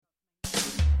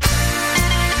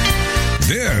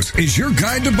This is your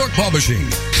guide to book publishing.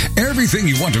 Everything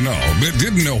you want to know but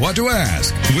didn't know what to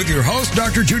ask with your host,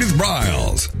 Dr. Judith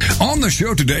Briles. On the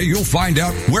show today, you'll find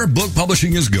out where book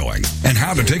publishing is going and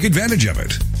how to take advantage of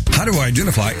it. How to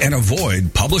identify and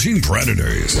avoid publishing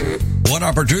predators. What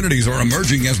opportunities are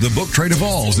emerging as the book trade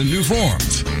evolves in new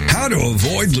forms. How to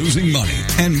avoid losing money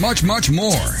and much, much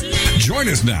more. Join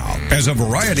us now as a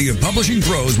variety of publishing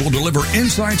pros will deliver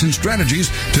insights and strategies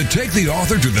to take the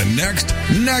author to the next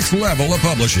level of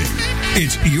publishing.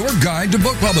 It's your guide to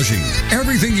book publishing.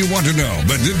 Everything you want to know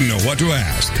but didn't know what to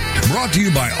ask. Brought to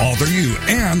you by Author U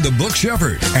and the Book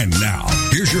Shepherd. And now,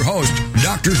 here's your host,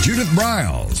 Dr. Judith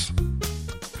Briles.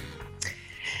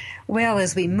 Well,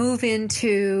 as we move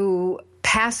into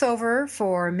Passover,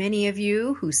 for many of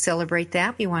you who celebrate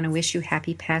that, we want to wish you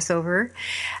happy Passover.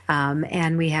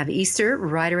 And we have Easter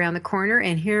right around the corner.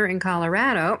 And here in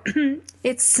Colorado,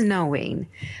 it's snowing,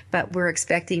 but we're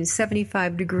expecting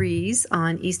 75 degrees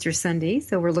on Easter Sunday.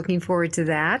 So we're looking forward to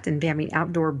that and having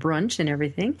outdoor brunch and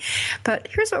everything. But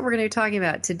here's what we're going to be talking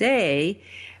about today.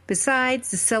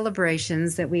 Besides the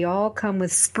celebrations that we all come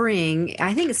with spring,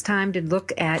 I think it's time to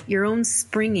look at your own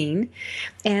springing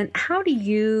and how do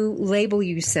you label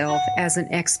yourself as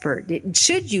an expert?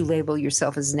 Should you label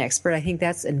yourself as an expert? I think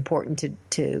that's important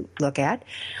to look at.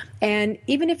 And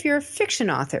even if you're a fiction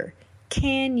author,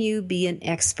 can you be an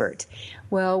expert?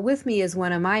 Well, with me is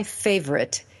one of my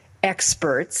favorite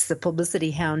experts, the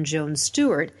publicity hound Joan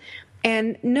Stewart.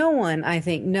 And no one, I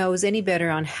think, knows any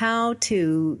better on how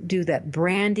to do that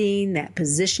branding, that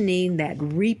positioning, that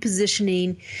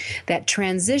repositioning, that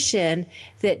transition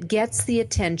that gets the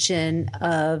attention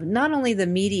of not only the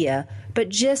media, but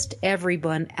just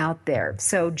everyone out there.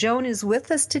 So Joan is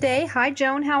with us today. Hi,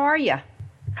 Joan. How are you?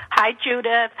 Hi,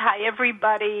 Judith. Hi,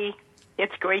 everybody.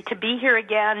 It's great to be here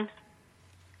again.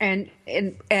 And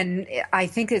I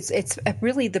think it's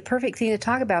really the perfect thing to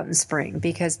talk about in spring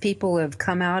because people have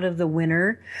come out of the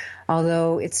winter,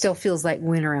 although it still feels like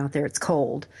winter out there. It's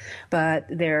cold, but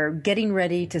they're getting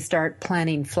ready to start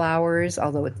planting flowers,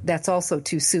 although that's also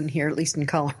too soon here, at least in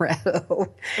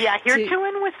Colorado. Yeah, here too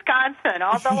in Wisconsin,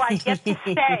 although I get to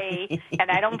say,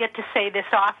 and I don't get to say this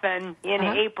often in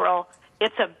April,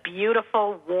 it's a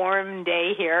beautiful, warm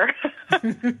day here, but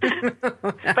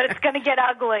it's going to get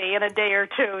ugly in a day or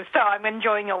two, so I'm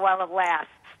enjoying it while it lasts.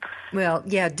 Well,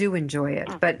 yeah, do enjoy it.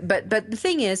 But the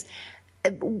thing is,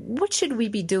 what should we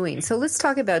be doing? So let's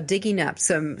talk about digging up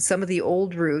some of the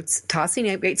old roots, tossing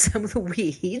out some of the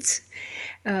weeds,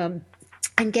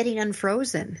 and getting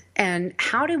unfrozen. And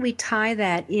how do we tie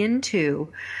that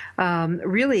into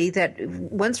really that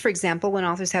once, for example, when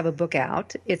authors have a book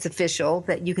out, it's official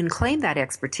that you can claim that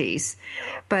expertise,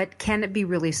 but can it be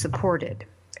really supported?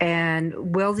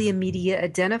 And will the media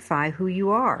identify who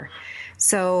you are?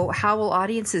 So how will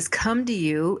audiences come to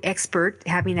you?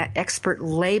 Having that expert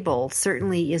label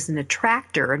certainly is an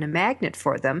attractor and a magnet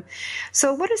for them.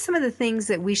 So what are some of the things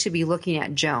that we should be looking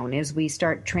at, Joan, as we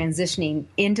start transitioning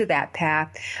into that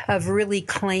path of really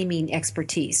claiming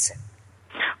expertise?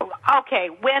 Okay,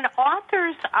 when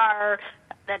authors are,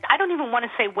 I don't even want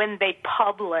to say when they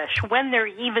publish, when they're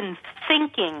even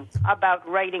thinking about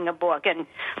writing a book. And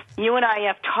you and I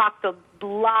have talked a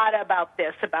lot about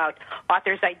this, about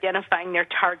authors identifying their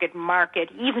target market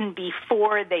even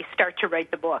before they start to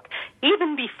write the book,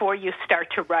 even before you start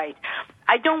to write.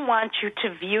 I don't want you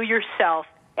to view yourself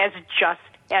as just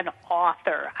an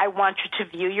author. I want you to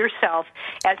view yourself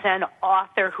as an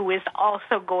author who is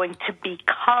also going to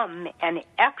become an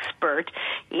expert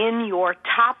in your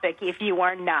topic if you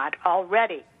are not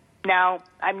already. Now,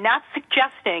 I'm not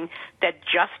suggesting that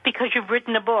just because you've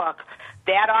written a book,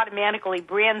 that automatically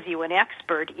brands you an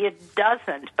expert. It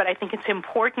doesn't. But I think it's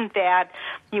important that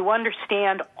you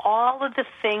understand all of the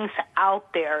things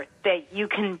out there that you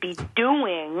can be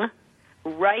doing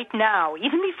right now,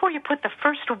 even before you put the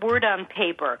first word on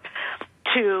paper,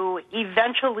 to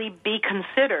eventually be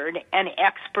considered an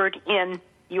expert in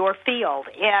your field.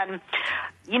 And,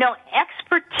 you know,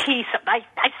 expertise, I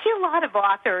see a lot of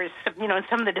authors, you know, in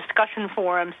some of the discussion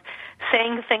forums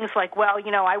saying things like, well,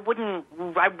 you know, I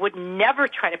would never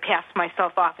try to pass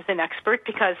myself off as an expert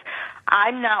because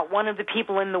I'm not one of the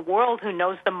people in the world who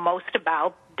knows the most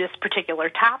about this particular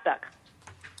topic.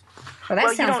 Well,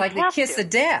 that sounds like the kiss of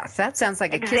death. That sounds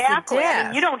like a kiss of death. I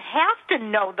mean, you don't have to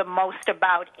know the most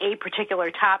about a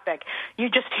particular topic. You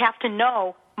just have to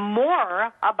know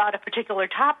more about a particular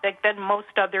topic than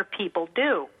most other people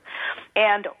do.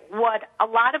 And what a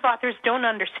lot of authors don't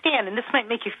understand, and this might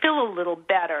make you feel a little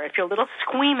better if you're a little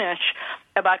squeamish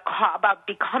about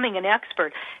becoming an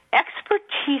expert,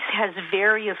 expertise has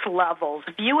various levels.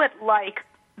 View it like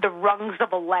the rungs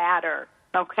of a ladder.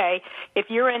 okay? If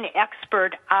you're an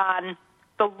expert on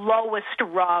the lowest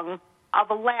rung of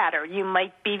a ladder, you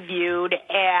might be viewed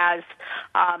as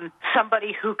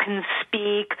somebody who can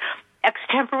speak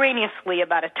extemporaneously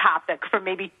about a topic for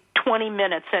maybe 20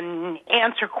 minutes and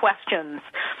answer questions,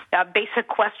 basic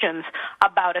questions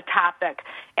about a topic.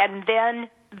 And then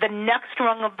the next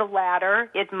rung of the ladder,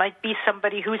 it might be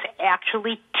somebody who's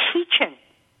actually teaching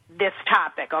this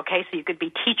topic, okay? So you could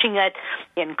be teaching it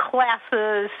in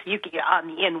classes, you could,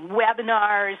 in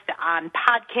webinars, on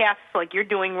podcasts like you're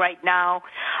doing right now,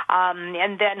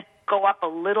 and then go up a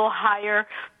little higher.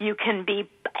 You can be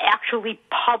actually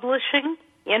publishing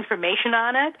information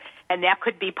on it, and that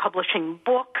could be publishing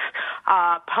books,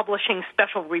 publishing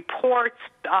special reports,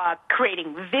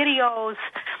 creating videos,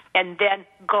 and then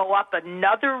go up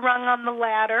another rung on the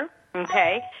ladder,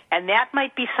 okay? And that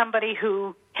might be somebody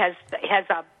who has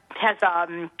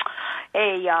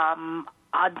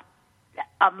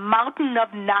a mountain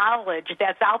of knowledge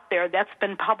that's out there that's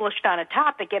been published on a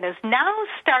topic and is now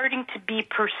starting to be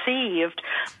perceived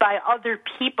by other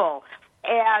people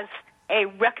as a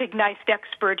recognized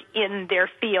expert in their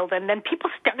field. And then people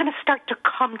are going to start to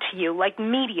come to you, like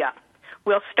media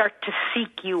will start to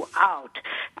seek you out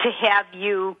to have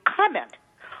you comment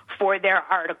for their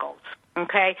articles.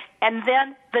 Okay, and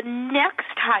then the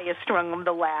next highest rung of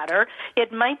the ladder,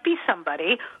 it might be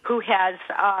somebody who has,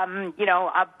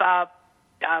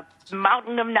 a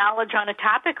mountain of knowledge on a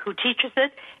topic, who teaches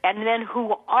it, and then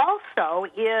who also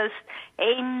is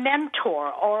a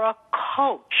mentor or a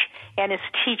coach and is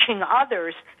teaching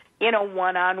others in a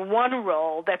one-on-one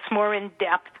role that's more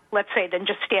in-depth, let's say, than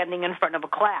just standing in front of a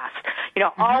class.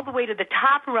 All the way to the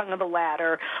top rung of the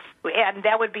ladder, and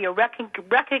that would be a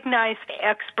recognized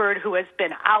expert who has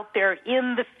been out there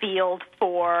in the field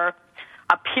for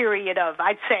a period of,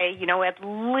 I'd say, at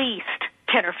least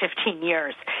 10 or 15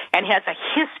 years, and has a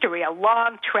history, a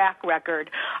long track record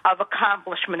of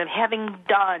accomplishment, of having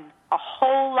done a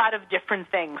whole lot of different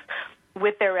things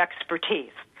with their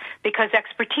expertise. Because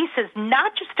expertise is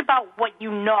not just about what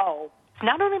you know. It's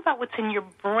not only about what's in your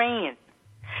brain.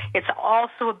 It's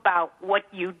also about what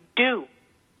you do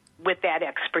with that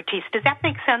expertise. Does that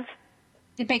make sense?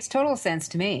 It makes total sense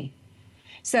to me.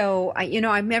 So,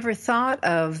 I've never thought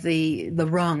of the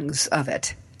rungs of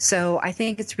it. So I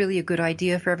think it's really a good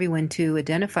idea for everyone to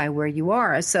identify where you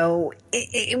are. So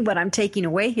what I'm taking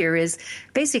away here is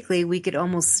basically we could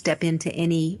almost step into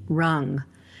any rung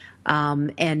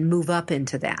and move up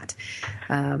into that.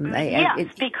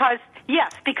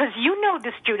 Because you know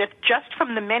this, Judith, just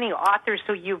from the many authors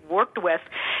who you've worked with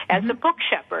as a book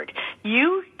shepherd.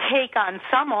 You take on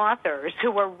some authors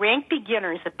who are rank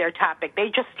beginners at their topic. They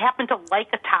just happen to like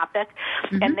a topic,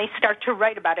 and they start to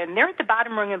write about it. And they're at the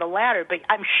bottom rung of the ladder, but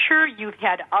I'm sure you've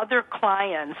had other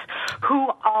clients who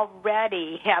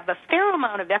already have a fair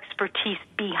amount of expertise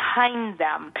behind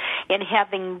them in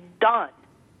having done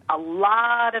a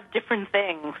lot of different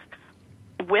things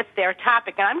with their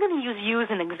topic. And I'm going to use you as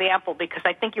an example because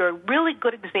I think you're a really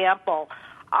good example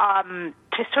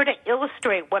to sort of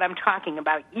illustrate what I'm talking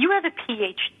about. You have a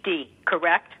PhD,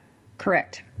 correct?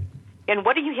 Correct. And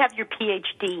what do you have your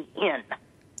PhD in?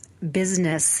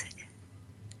 Business.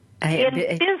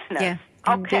 Business? Yeah.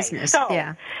 Okay, business. So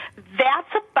yeah. That's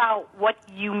about what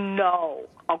you know,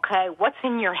 okay? What's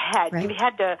in your head. Right. You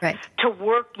had to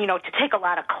work, to take a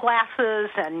lot of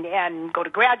classes and go to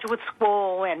graduate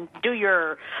school and do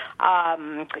your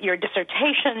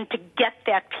dissertation to get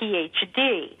that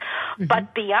PhD.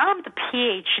 But beyond the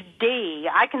PhD,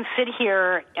 I can sit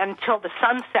here until the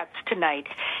sun sets tonight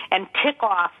and tick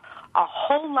off a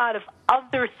whole lot of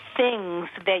other things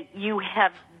that you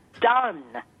have done,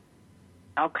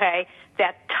 okay,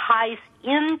 that ties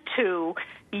into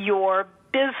your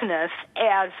business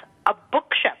as a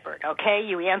book shepherd, okay?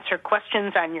 You answer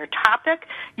questions on your topic.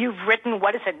 You've written,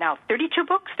 what is it now, 32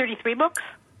 books, 33 books?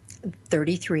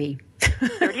 33.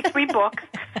 33 books.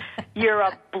 You're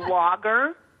a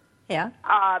blogger. Yeah.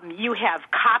 You have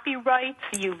copyrights.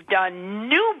 You've done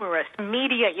numerous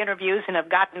media interviews and have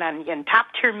gotten on in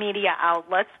top-tier media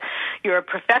outlets. You're a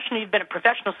professional. You've been a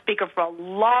professional speaker for a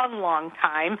long, long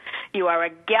time. You are a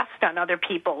guest on other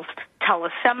people's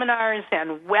teleseminars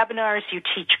and webinars. You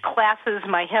teach classes.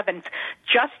 My heavens,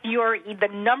 just the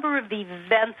number of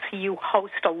events you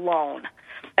host alone,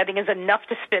 I think, is enough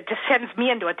to send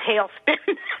me into a tailspin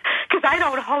because I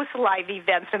don't host live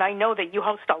events, and I know that you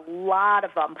host a lot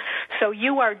of them. So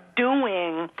you are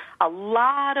doing a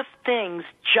lot of things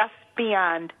just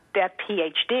beyond that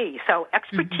PhD. So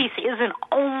expertise isn't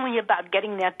only about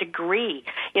getting that degree.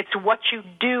 It's what you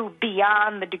do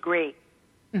beyond the degree.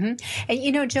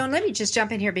 Mm-hmm. And, Joan, let me just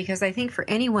jump in here because I think for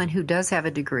anyone who does have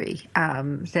a degree,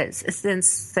 my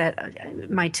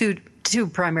two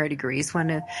primary degrees,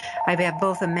 I have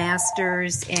both a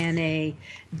master's and a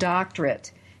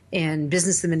doctorate in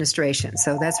business administration.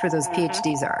 So that's where those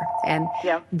PhDs are. And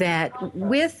that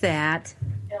with that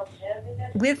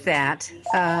it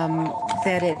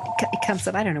comes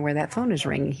up. I don't know where that phone is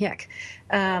ringing. Heck.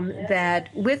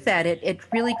 That with that, it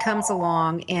really comes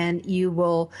along, and you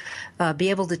will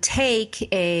be able to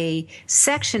take a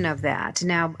section of that.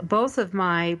 Now, both of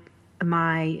my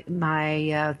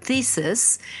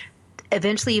thesis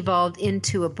eventually evolved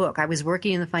into a book. I was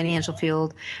working in the financial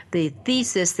field. The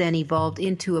thesis then evolved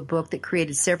into a book that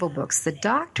created several books. The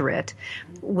doctorate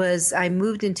I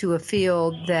moved into a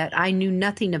field that I knew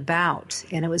nothing about,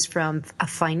 and it was from a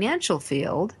financial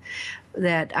field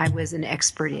that I was an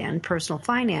expert in, personal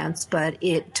finance, but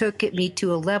it took me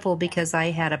to a level because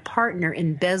I had a partner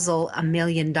embezzle $1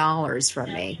 million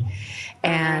from me.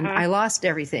 And I lost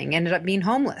everything, ended up being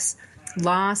homeless.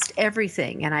 Lost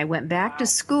everything, and I went back to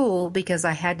school because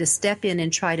I had to step in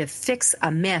and try to fix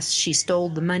a mess she stole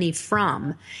the money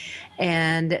from,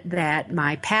 and that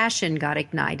my passion got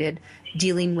ignited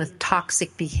dealing with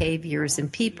toxic behaviors in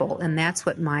people, and that's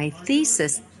what my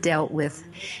thesis dealt with.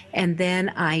 And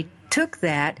then I took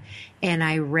that and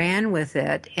I ran with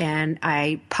it, and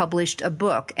I published a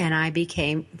book, and I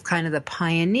became kind of the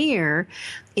pioneer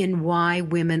in why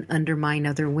women undermine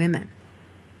other women.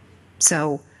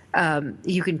 So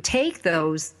you can take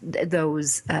those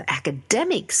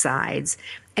academic sides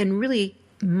and really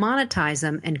monetize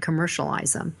them and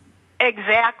commercialize them.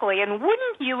 Exactly. And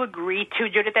wouldn't you agree, too,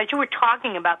 Judith, as you were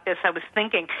talking about this, I was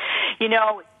thinking,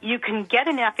 you can get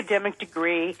an academic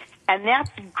degree, and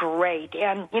that's great.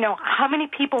 And, how many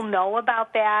people know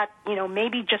about that?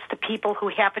 Maybe just the people who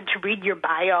happen to read your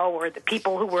bio, or the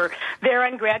people who were there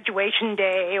on graduation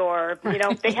day, or,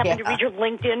 they happen to read your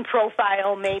LinkedIn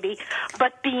profile, maybe.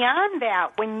 But beyond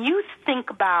that, when you think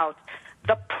about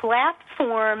the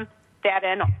platform that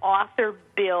an author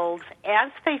builds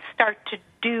as they start to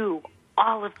do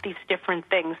all of these different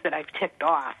things that I've ticked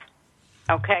off,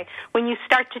 okay? When you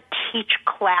start to teach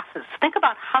classes, think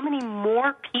about how many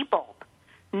more people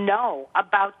know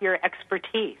about your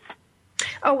expertise.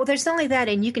 Oh, well, there's not only that,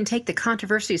 and you can take the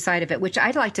controversy side of it, which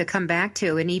I'd like to come back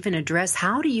to and even address.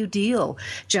 How do you deal,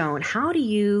 Joan? How do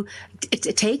you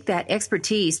take that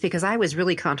expertise? Because I was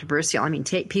really controversial. I mean,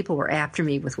 people were after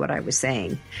me with what I was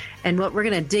saying. And we're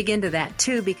going to dig into that,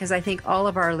 too, because I think all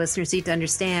of our listeners need to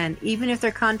understand, even if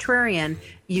they're contrarian,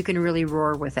 you can really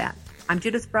roar with that. I'm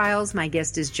Judith Briles. My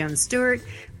guest is Joan Stewart.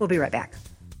 We'll be right back.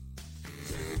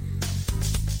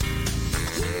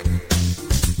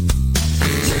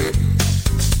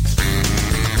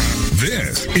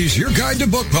 This is your guide to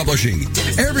book publishing.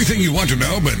 Everything you want to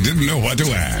know but didn't know what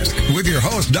to ask. With your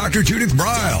host, Dr. Judith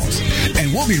Briles.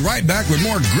 And we'll be right back with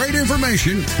more great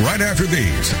information right after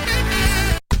these.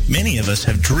 Many of us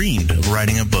have dreamed of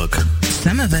writing a book.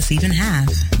 Some of us even have.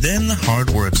 Then the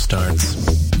hard work starts.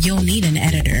 You'll need an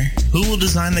editor. Who will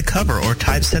design the cover or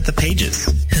typeset the pages?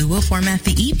 Who will format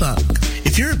the ebook?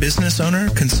 If you're a business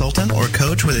owner, consultant, or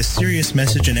coach with a serious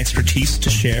message and expertise to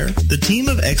share, the team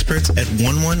of experts at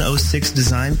 1106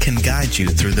 Design can guide you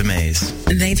through the maze.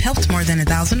 They've helped more than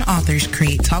 1,000 authors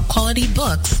create top-quality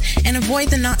books and avoid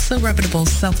the not-so-reputable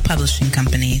self-publishing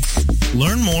companies.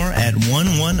 Learn more at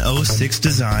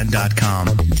 1106design.com.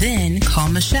 Then call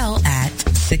Michelle at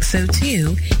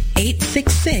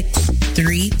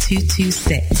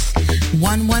 602-866-3226.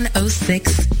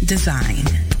 1106 Design.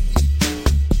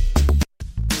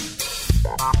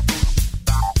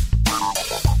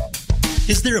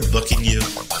 Is there a book in you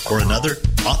or another?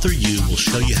 Author U will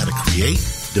show you how to create,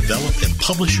 develop, and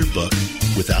publish your book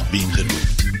without being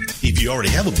hoodwinked. If you already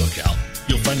have a book out,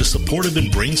 you'll find a supportive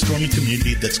and brainstorming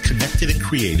community that's connected and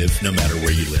creative no matter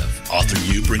where you live. Author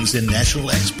U brings in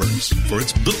national experts for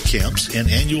its book camps and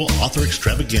annual author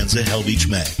extravaganza held each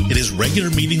May. It has regular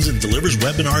meetings and delivers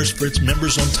webinars for its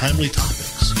members on timely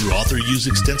topics. Through Author U's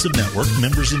extensive network,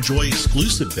 members enjoy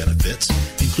exclusive benefits,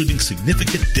 including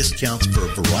significant discounts for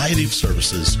a variety of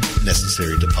services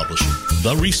necessary to publishing.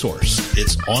 The Resource,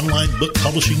 its online book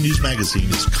publishing news magazine,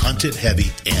 is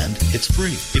content-heavy and it's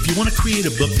free. If you want to create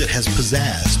a book that has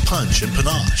pizzazz, punch, and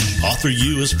panache, Author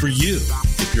U is for you.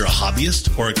 If you're a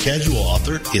hobbyist or a casual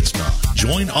author, it's not.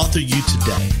 Join Author U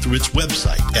today through its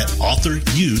website at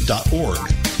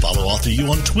authoru.org. Follow Author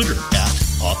U on Twitter at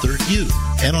AuthorU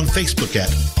and on Facebook at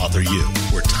AuthorU,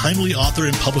 where timely author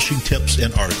and publishing tips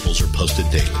and articles are posted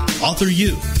daily. Author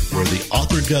U, where the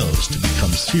author goes to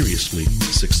become seriously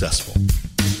successful.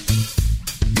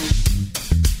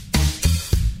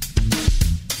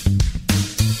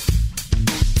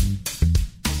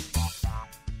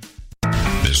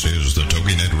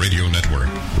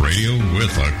 radio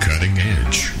with a cutting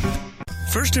edge.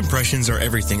 First impressions are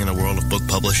everything in the world of book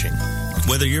publishing.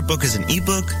 Whether your book is an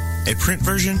ebook, a print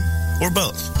version, or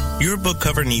both, your book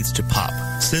cover needs to pop,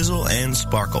 sizzle, and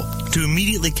sparkle to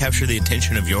immediately capture the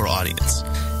attention of your audience.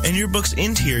 And your book's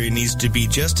interior needs to be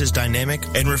just as dynamic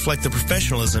and reflect the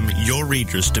professionalism your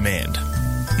readers demand.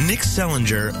 Nick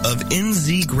Sellinger of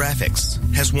NZ Graphics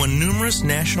has won numerous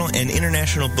national and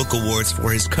international book awards for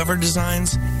his cover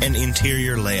designs and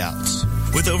interior layouts.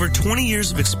 With over 20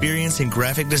 years of experience in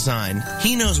graphic design,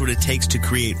 he knows what it takes to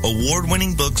create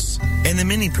award-winning books and the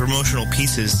many promotional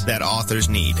pieces that authors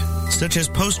need, such as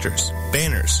posters,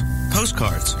 banners,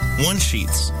 postcards,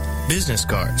 one-sheets, business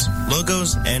cards,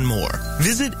 logos, and more.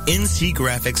 Visit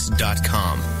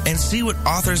ncgraphics.com and see what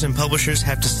authors and publishers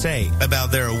have to say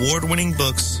about their award-winning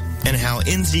books and how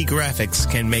NZ Graphics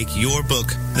can make your book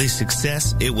the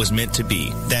success it was meant to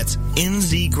be. That's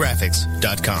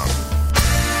nzgraphics.com.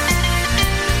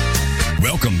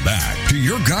 Welcome back to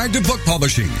your guide to book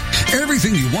publishing.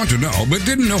 Everything you want to know but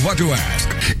didn't know what to ask.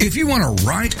 If you want to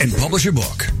write and publish a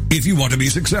book, if you want to be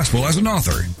successful as an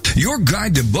author, your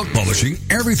guide to book publishing,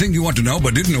 everything you want to know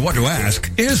but didn't know what to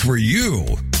ask, is for you.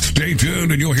 Stay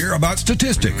tuned and you'll hear about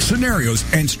statistics, scenarios,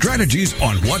 and strategies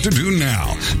on what to do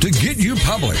now to get you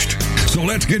published. So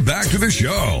let's get back to the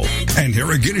show. And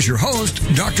here again is your host,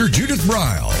 Dr. Judith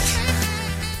Briles.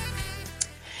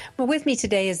 Well, with me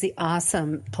today is the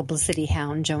awesome publicity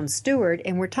hound, Joan Stewart,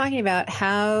 and we're talking about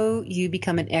how you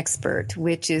become an expert,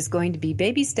 which is going to be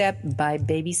baby step by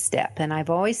baby step. And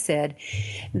I've always said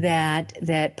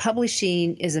that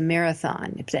publishing is a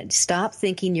marathon. Stop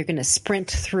thinking you're going to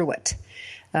sprint through it.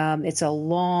 It's a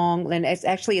long, and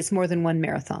it's more than one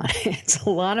marathon. It's a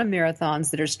lot of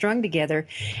marathons that are strung together,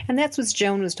 and that's what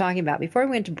Joan was talking about. Before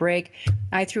we went to break,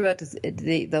 I threw out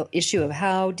the issue of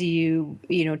how do you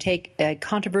take a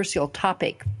controversial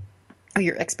topic, or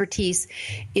your expertise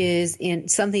is in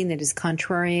something that is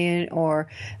contrarian or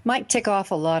might tick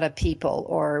off a lot of people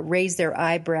or raise their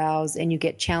eyebrows, and you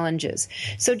get challenges.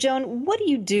 So, Joan, what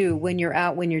do you do when you're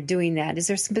out, when you're doing that? Is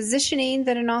there some positioning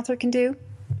that an author can do?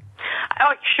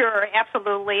 Oh, sure,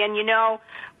 absolutely. And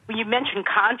you mentioned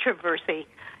controversy.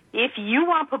 If you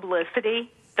want publicity,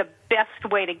 the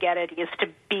best way to get it is to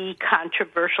be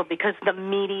controversial, because the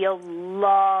media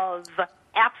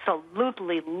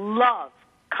absolutely love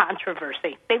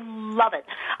controversy. They love it,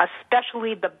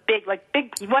 especially the big.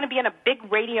 You want to be in a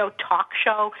big radio talk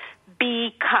show,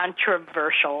 be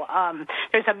controversial.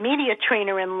 There's a media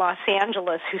trainer in Los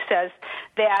Angeles who says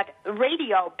that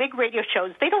big radio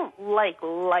shows, they don't like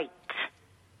light.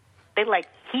 They like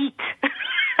heat.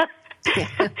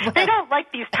 They don't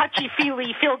like these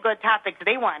touchy-feely, feel-good topics.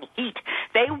 They want heat.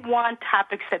 They want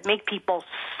topics that make people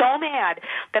so mad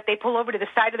that they pull over to the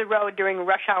side of the road during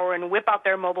rush hour and whip out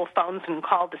their mobile phones and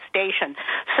call the station.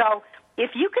 So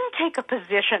if you can take a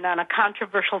position on a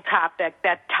controversial topic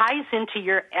that ties into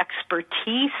your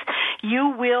expertise,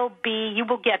 you will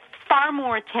get far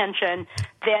more attention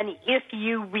than if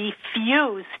you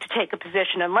refuse to take a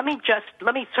position. And let me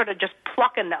sort of just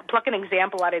pluck an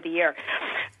example out of the air.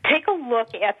 Take a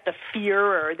look at the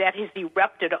furor that has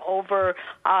erupted over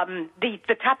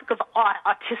the topic of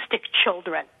autistic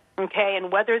children, okay,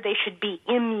 and whether they should be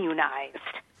immunized,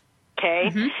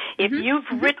 okay? Mm-hmm. If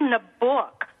you've written a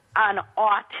book on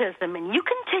autism, and you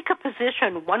can take a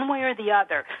position one way or the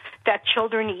other that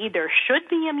children either should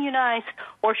be immunized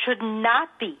or should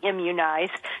not be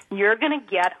immunized, you're going to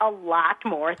get a lot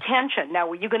more attention.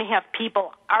 Now, you're going to have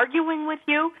people arguing with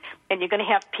you, and you're going to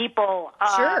have people,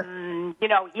 sure.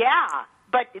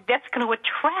 But that's going to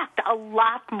attract a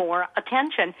lot more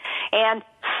attention. And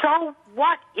so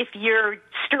what if you're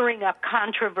stirring up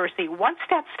controversy? Once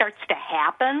that starts to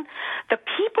happen, the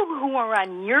people who are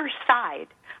on your side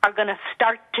are going to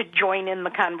start to join in the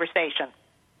conversation.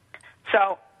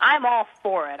 So I'm all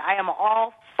for it. I am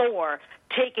all for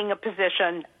taking a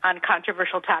position on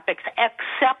controversial topics,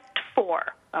 except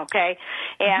for, okay?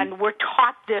 And we're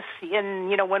taught this in,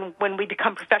 when we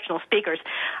become professional speakers.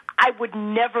 I would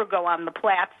never go on the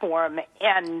platform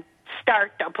and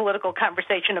start a political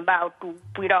conversation about,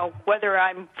 whether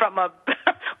I'm from a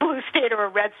blue state or a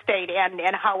red state and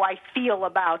how I feel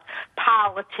about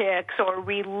politics or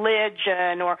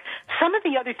religion or some of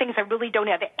the other things that really don't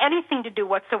have anything to do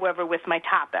whatsoever with my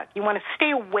topic. You want to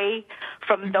stay away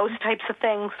from those types of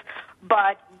things,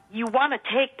 but you want to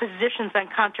take positions on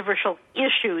controversial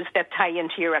issues that tie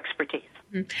into your expertise.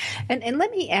 And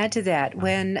let me add to that.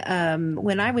 When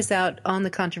I was out on the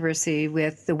controversy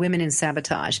with the women in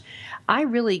sabotage,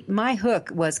 my hook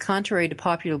was, contrary to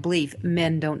popular belief,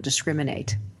 men don't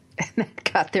discriminate. And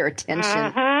that got their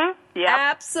attention. Yep.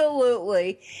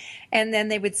 Absolutely. And then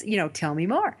they would, tell me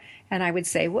more. And I would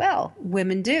say, well,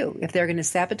 women do. If they're going to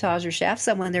sabotage or shaft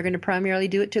someone, they're going to primarily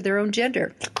do it to their own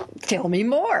gender. Tell me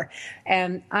more.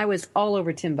 And I was all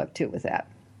over Timbuktu with that.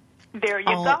 There you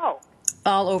go.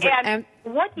 All over. And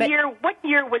what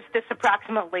year was this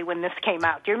approximately when this came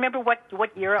out? Do you remember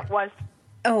what year it was?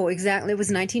 Oh, exactly. It was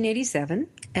 1987,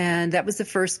 and that was the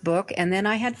first book. And then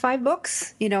I had 5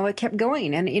 books. It kept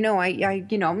going. And, I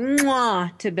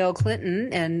mwah, to Bill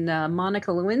Clinton and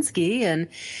Monica Lewinsky and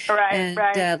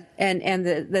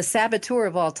the saboteur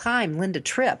of all time, Linda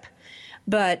Tripp.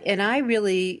 And I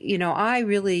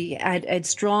really had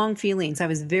strong feelings. I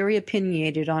was very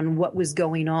opinionated on what was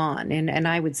going on. And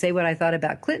I would say what I thought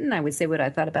about Clinton. I would say what I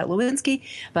thought about Lewinsky.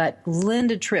 But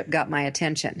Linda Tripp got my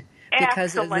attention.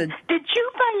 Because Excellent. Did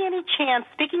you, by any chance,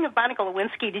 speaking of Monica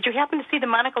Lewinsky, did you happen to see the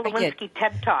Monica Lewinsky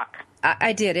TED Talk?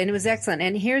 I did, and it was excellent.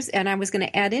 And I was going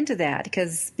to add into that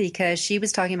because she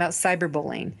was talking about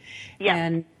cyberbullying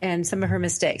and some of her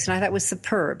mistakes, and I thought it was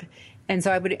superb. And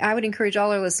so I would encourage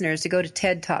all our listeners to go to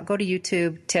TED Talk, go to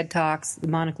YouTube, TED Talks,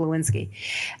 Monica Lewinsky.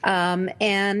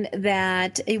 And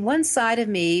that one side of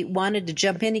me wanted to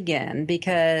jump in again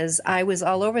because I was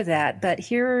all over that. But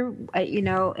here,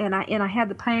 and I had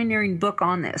the pioneering book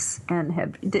on this and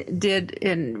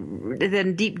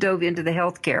then deep dove into the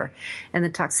healthcare and the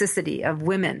toxicity of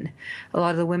women, a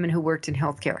lot of the women who worked in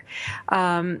healthcare.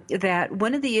 That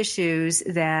one of the issues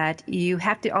that you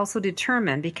have to also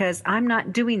determine, because I'm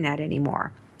not doing that anymore.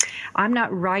 I'm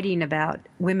not writing about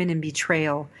women in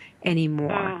betrayal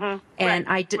anymore. Mm-hmm. And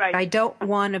I don't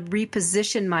want to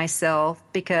reposition myself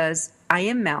because I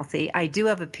am mouthy. I do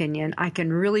have opinion. I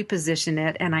can really position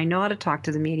it, and I know how to talk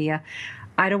to the media.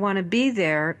 I don't want to be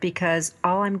there because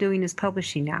all I'm doing is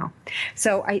publishing now.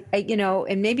 So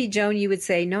and maybe Joan, you would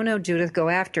say, no, Judith, go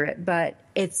after it. But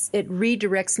it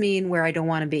redirects me in where I don't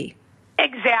want to be.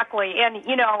 Exactly. And,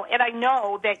 and I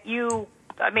know that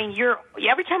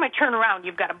every time I turn around,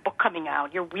 you've got a book coming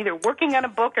out. You're either working on a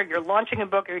book or you're launching a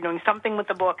book or you're doing something with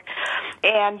the book,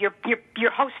 and you're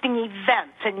hosting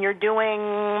events and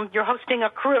you're hosting a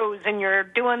cruise and you're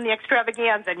doing the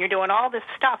extravaganza and you're doing all this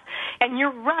stuff. And you're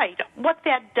right. What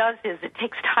that does is it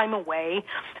takes time away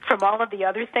from all of the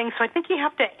other things. So I think you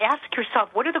have to ask yourself,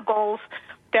 what are the goals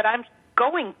that I'm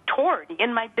going toward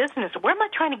in my business? Where am I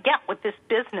trying to get with this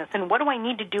business, and what do I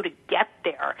need to do to get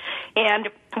there? And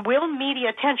will media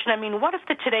attention? What if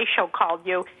the Today Show called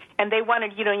you and they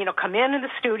wanted you to come into the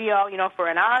studio, for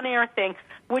an on-air thing?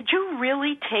 Would you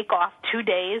really take off 2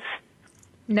 days?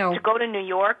 No. To go to New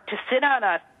York to sit on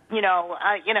in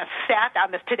a set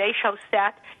on the Today Show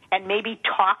set and maybe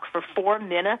talk for 4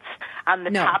 minutes on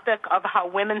the topic of how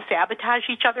women sabotage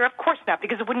each other? Of course not,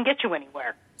 because it wouldn't get you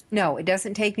anywhere. No, it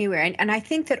doesn't take me where. And I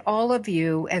think that all of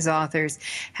you as authors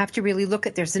have to really look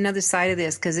at, there's another side of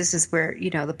this, because this is where,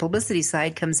 the publicity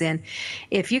side comes in.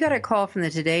 If you got a call from the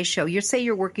Today Show, you say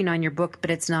you're working on your book,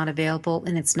 but it's not available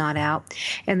and it's not out.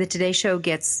 And the Today Show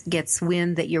gets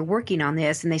wind that you're working on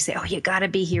this, and they say, oh, you got to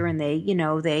be here. And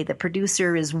the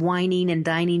producer is whining and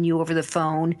dining you over the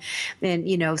phone and,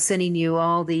 sending you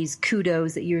all these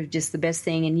kudos that you're just the best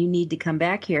thing and you need to come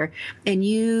back here. And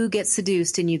you get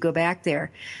seduced and you go back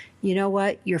there. You know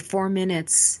what? Your 4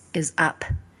 minutes is up.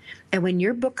 And when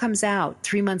your book comes out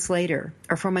 3 months later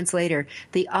or 4 months later,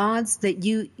 the odds that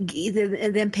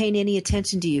them paying any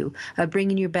attention to you,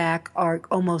 bringing you back, are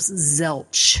almost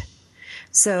zilch.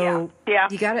 So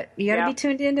you gotta be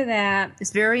tuned into that. It's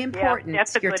very important.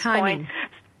 That's a your good timing. Point.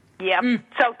 Yeah.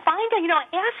 So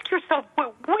ask yourself, where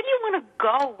do you want to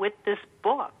go with this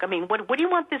book? What do you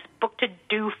want this book to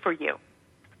do for you?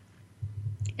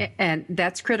 And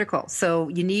that's critical. So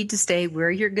you need to stay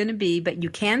where you're going to be, but you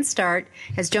can start,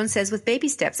 as Joan says, with baby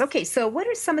steps. Okay, so what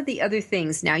are some of the other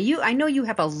things? Now, I know you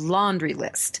have a laundry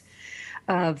list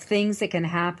of things that can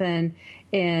happen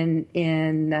in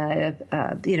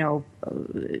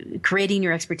creating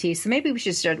your expertise. So maybe we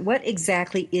should start. What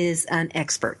exactly is an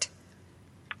expert?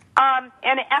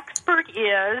 An expert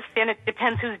is, and it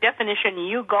depends whose definition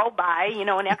you go by,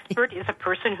 an expert is a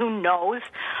person who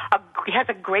has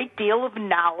a great deal of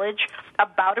knowledge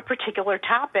about a particular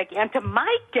topic, and to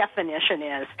my definition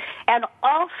is, and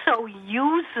also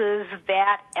uses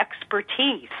that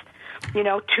expertise,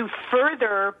 to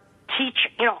further teach,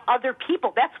 other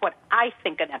people. That's what I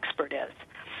think an expert is.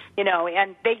 In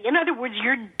other words,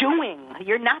 you're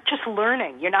not just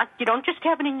learning. You don't just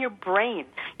have it in your brain.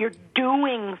 You're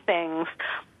doing things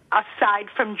aside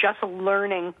from just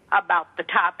learning about the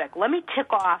topic. Let me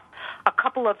tick off a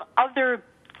couple of other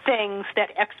things that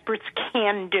experts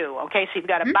can do, okay? So you've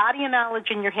got a body of knowledge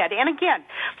in your head. And again,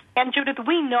 and Judith,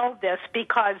 we know this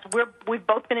because we've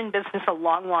both been in business a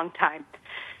long, long time.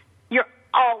 You're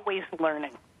always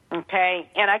learning, okay?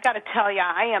 And I got to tell you,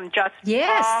 I am just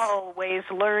always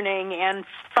learning and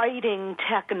fighting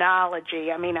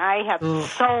technology. I mean, I have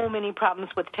so many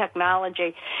problems with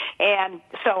technology. And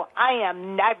so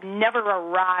I've never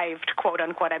arrived, quote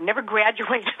unquote. I've never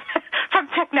graduated from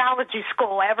technology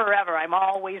school, ever. I'm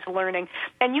always learning.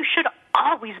 And you should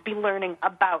always be learning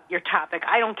about your topic.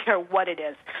 I don't care what it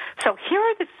is. So here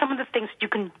are some of the things you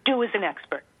can do as an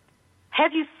expert.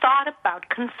 Have you thought about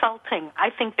consulting?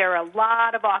 I think there are a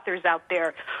lot of authors out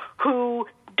there who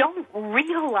don't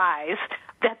realize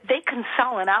that they can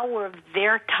sell an hour of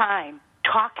their time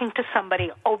talking to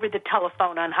somebody over the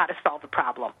telephone on how to solve a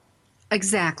problem.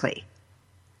 Exactly.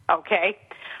 Okay.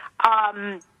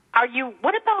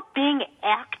 What about being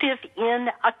active in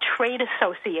a trade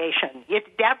association?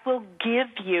 That will give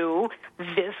you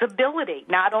visibility,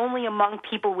 not only among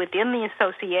people within the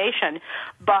association,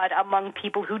 but among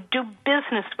people who do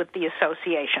business with the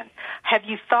association. Have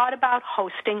you thought about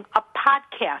hosting a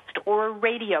podcast or a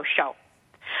radio show?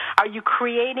 Are you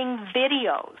creating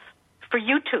videos for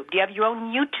YouTube? Do you have your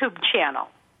own YouTube channel?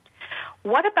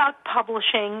 What about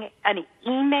publishing an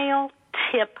email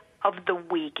tip of the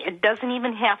week? It doesn't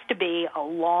even have to be a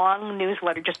long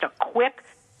newsletter, just a quick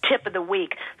tip of the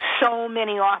week. So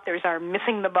many authors are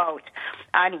missing the boat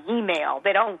on email.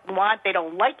 They don't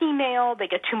like email. They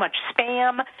get too much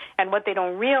spam. And what they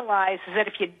don't realize is that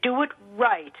if you do it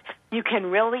right, you can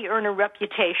really earn a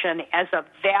reputation as a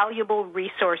valuable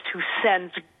resource who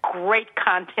sends great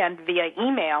content via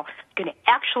email. You can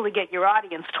actually get your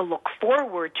audience to look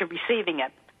forward to receiving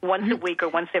it once a week or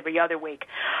once every other week.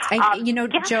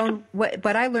 Joan,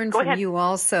 what I learned from you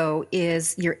also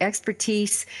is your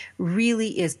expertise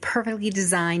really is perfectly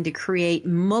designed to create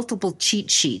multiple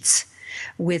cheat sheets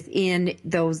within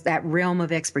that realm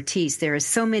of expertise. There are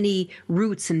so many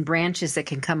roots and branches that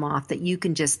can come off that you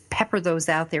can just pepper those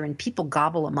out there and people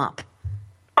gobble them up.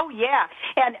 Oh yeah,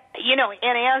 and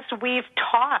and as we've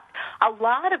talked, a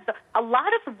lot of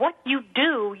what you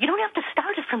do, you don't have to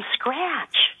start it from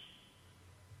scratch.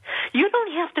 You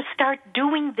don't have to start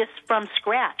doing this from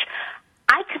scratch.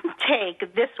 I can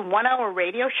take this 1-hour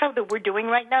radio show that we're doing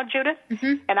right now, Judith,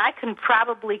 and I can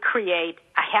probably create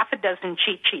a half a dozen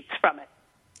cheat sheets from it.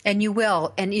 And you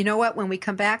will. And you know what? When we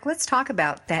come back, let's talk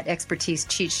about that expertise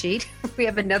cheat sheet. We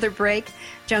have another break.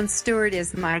 Joan Stewart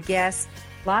is my guest.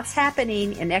 Lots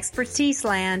happening in expertise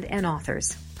land and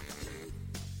authors.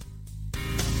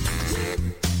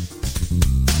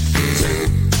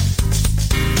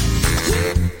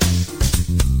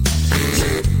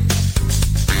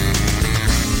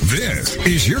 This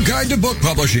is your guide to book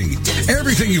publishing.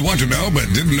 Everything you want to know but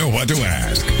didn't know what to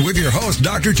ask. With your host,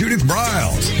 Dr. Judith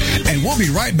Briles. And we'll be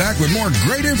right back with more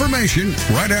great information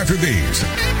right after these.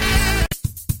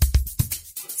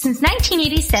 Since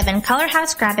 1987, Color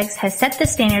House Graphics has set the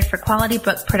standard for quality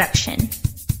book production.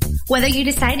 Whether you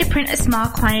decide to print a small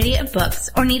quantity of books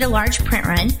or need a large print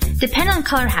run, depend on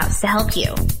Color House to help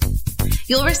you.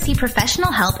 You'll receive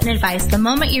professional help and advice the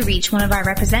moment you reach one of our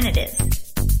representatives.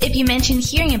 If you mention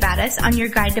hearing about us on your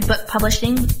guide to book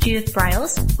publishing with Judith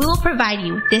Briles, we will provide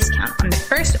you a discount on the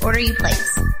first order you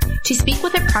place. To speak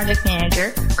with a project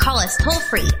manager, call us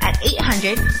toll-free at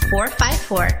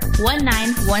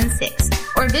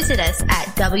 800-454-1916 or visit us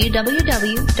at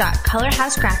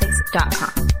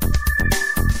www.colorhousegraphics.com.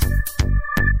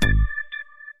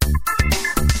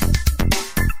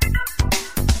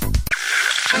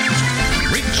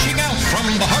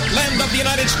 The heartland of the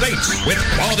United States with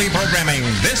quality programming.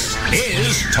 This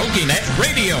is TogiNet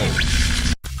Radio.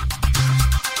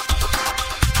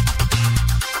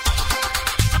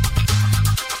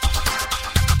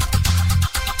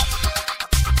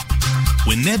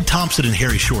 When Ned Thompson and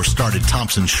Harry Shore started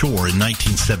Thompson Shore in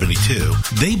 1972,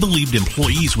 they believed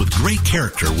employees with great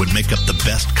character would make up the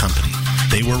best company.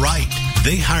 They were right.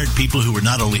 They hired people who were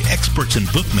not only experts in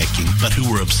bookmaking, but who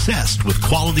were obsessed with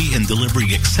quality and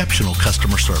delivering exceptional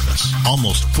customer service.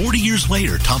 Almost 40 years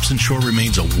later, Thompson Shore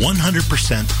remains a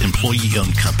 100%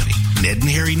 employee-owned company. Ned and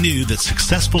Harry knew that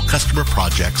successful customer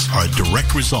projects are a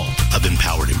direct result of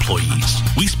empowered employees.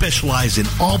 We specialize in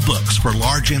all books for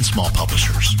large and small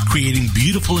publishers. Creating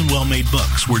beautiful and well-made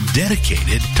books, we're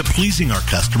dedicated to pleasing our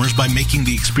customers by making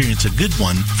the experience a good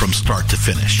one from start to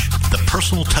finish. The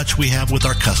personal touch we have with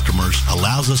our customers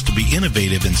allows us to be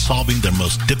innovative in solving their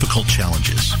most difficult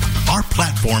challenges. Our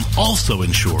platform also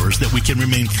ensures that we can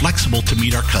remain flexible to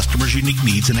meet our customers' unique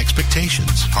needs and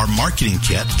expectations. Our marketing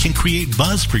kit can create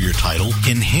buzz for your title,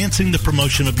 enhancing the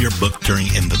promotion of your book during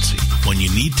infancy. When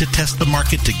you need to test the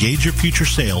market to gauge your future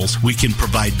sales, we can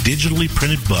provide digitally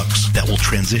printed books that will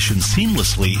transition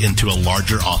seamlessly into a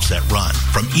larger offset run.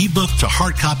 From ebook to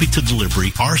hard copy to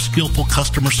delivery, our skillful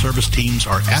customer service teams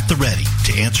are at the ready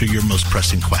to answer your most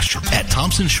pressing question. At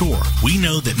Thompson Shore, we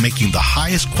know that making the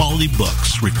highest quality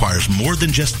books requires more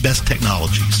than just best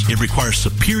technologies. It requires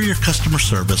superior customer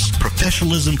service,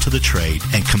 professionalism to the trade,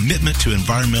 and commitment to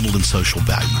environmental and social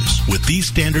values. With these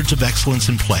standards of excellence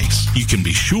in place, you can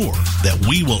be sure that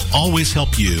we will always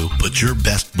help you put your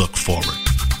best book forward.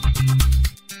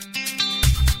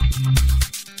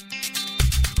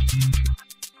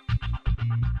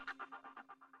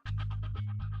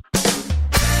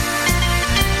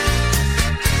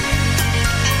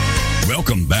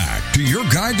 Welcome back to your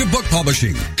guide to book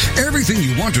publishing. Everything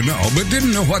you want to know but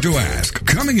didn't know what to ask.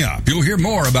 Coming up, you'll hear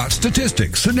more about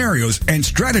statistics, scenarios, and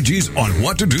strategies on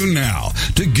what to do now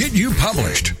to get you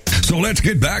published. So let's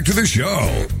get back to the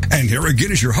show. And here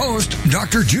again is your host,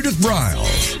 Dr. Judith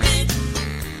Briles.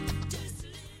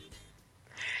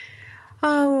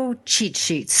 Oh, cheat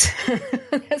sheets.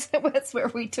 That's where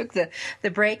we took the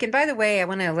break. And by the way, I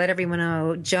want to let everyone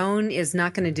know, Joan is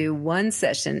not going to do one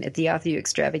session at the Author U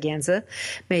Extravaganza,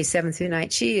 May 7th through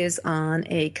 9th. She is on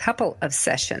a couple of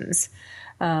sessions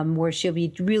where she'll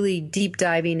be really deep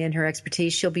diving in her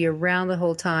expertise. She'll be around the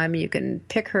whole time. You can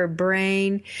pick her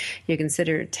brain. You can sit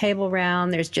at her table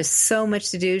round. There's just so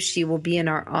much to do. She will be in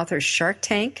our Author Shark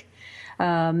Tank.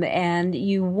 And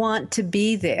you want to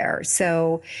be there.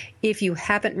 So if you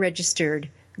haven't registered,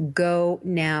 go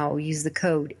now. Use the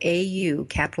code AU,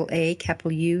 capital A,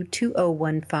 capital U,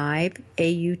 2015,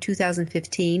 AU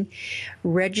 2015.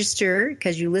 Register,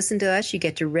 because you listen to us, you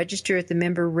get to register at the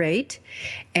member rate,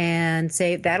 and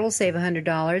that'll save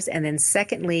 $100. And then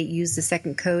secondly, use the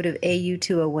second code of AU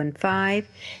 2015,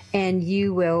 and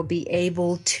you will be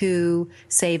able to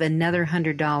save another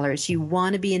 $100. You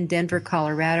want to be in Denver,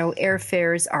 Colorado.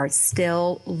 Airfares are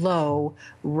still low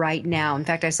right now. In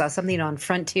fact, I saw something on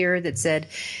Frontier that said,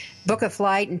 book a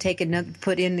flight and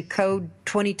put in the code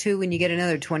 22 and you get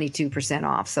another 22%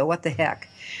 off. So what the heck?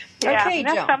 Yeah, okay,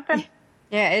 that's Joan. Something.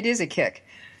 Yeah, it is a kick.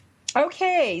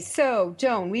 Okay, so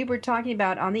Joan, we were talking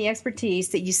about on the expertise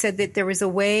that you said that there was a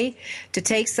way to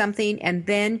take something and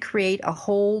then create a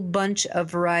whole bunch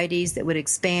of varieties that would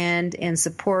expand and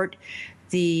support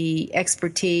the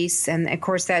expertise. And of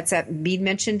course, that's being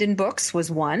mentioned in books was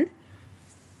one.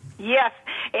 Yes,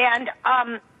 and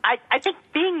I think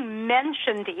being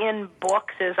mentioned in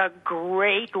books is a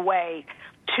great way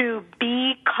to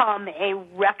become a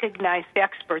recognized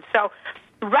expert. So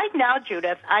right now,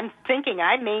 Judith, I'm thinking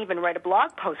I may even write a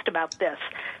blog post about this.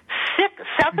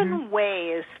 7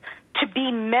 ways to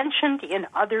be mentioned in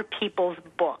other people's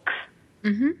books.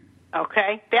 Mm-hmm.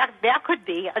 Okay? That could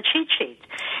be a cheat sheet.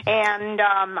 And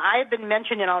I've been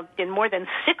mentioned in more than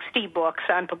 60 books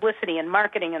on publicity and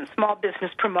marketing and small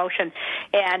business promotion.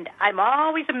 And I'm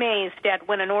always amazed at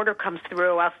when an order comes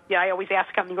through. I always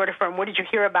ask on the order form, what did you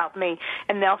hear about me?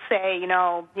 And they'll say,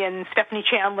 in Stephanie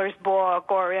Chandler's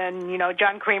book or in,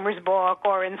 John Kramer's book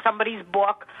or in somebody's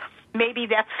book. Maybe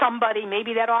that's somebody,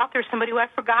 maybe that author, somebody who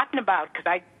I've forgotten about because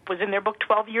I was in their book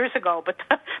 12 years ago, but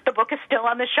the book is still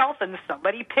on the shelf and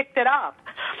somebody picked it up.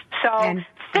 So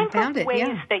think of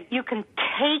ways that you can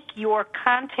take your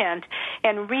content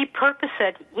and repurpose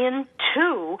it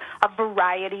into a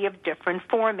variety of different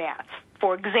formats.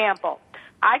 For example,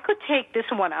 I could take this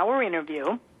 1-hour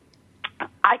interview,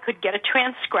 I could get it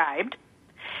transcribed,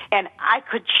 and I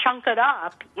could chunk it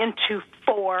up into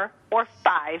 4 or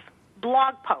 5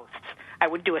 blog posts. I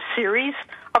would do a series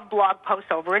of blog posts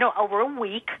over a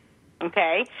week,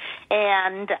 okay?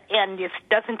 And it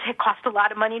doesn't cost a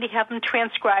lot of money to have them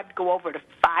transcribed. Go over to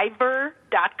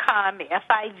Fiverr.com,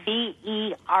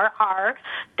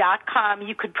 Fiverr.com.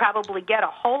 You could probably get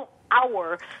a whole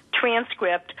hour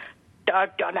transcript,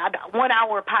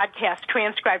 1-hour podcast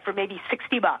transcribed for maybe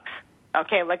 $60,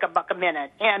 okay, like $1 a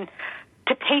minute. And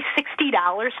to pay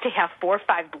 $60 to have 4 or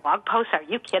 5 blog posts, are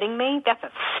you kidding me? That's a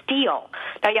steal.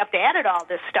 Now, you have to edit all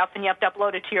this stuff, and you have to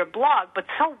upload it to your blog, but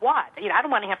so what? I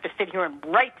don't want to have to sit here and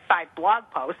write 5 blog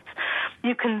posts.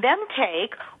 You can then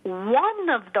take one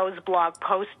of those blog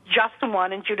posts, just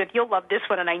one, and Judith, you'll love this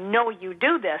one, and I know you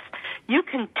do this. You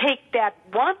can take that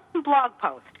one blog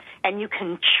post, and you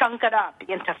can chunk it up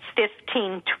into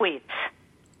 15 tweets.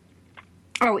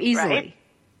 Oh, easily. Right?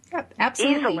 Yep,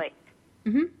 absolutely. Easily.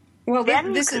 Mm-hmm. Well,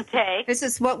 then this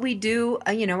is what we do,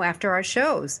 after our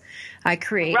shows. I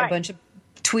create a bunch of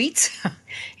tweets.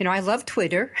 I love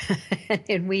Twitter,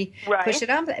 and we push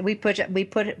it up. We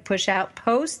push out,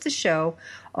 post the show,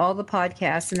 all the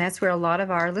podcasts, and that's where a lot of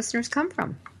our listeners come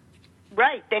from.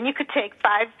 Right. Then you could take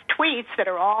 5 tweets that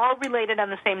are all related on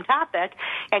the same topic,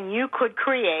 and you could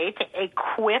create a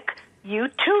quick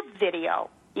YouTube video,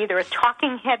 either a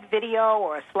talking head video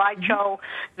or a slideshow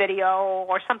video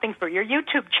or something for your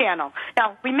YouTube channel.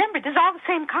 Now, remember, this is all the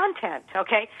same content,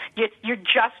 okay? You're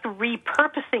just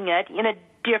repurposing it in a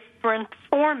different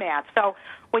format. So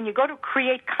when you go to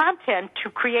create content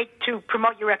to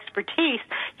promote your expertise,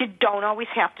 you don't always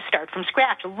have to start from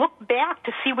scratch. Look back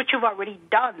to see what you've already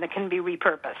done that can be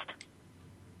repurposed.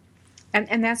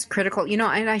 And that's critical.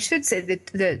 And I should say that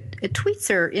the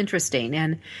tweets are interesting.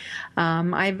 And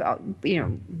I've,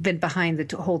 been behind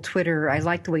the whole Twitter. I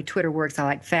like the way Twitter works. I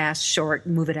like fast, short,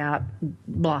 move it out,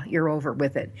 blah, you're over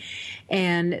with it.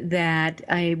 And that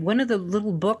one of the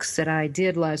little books that I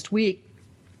did last week,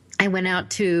 I went out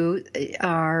to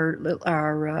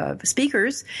our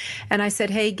speakers, and I said,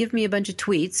 hey, give me a bunch of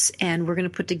tweets, and we're going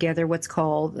to put together what's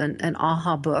called an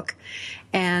AHA book.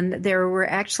 And there were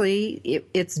actually,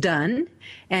 it's done,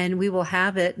 and we will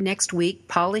have it next week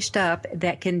polished up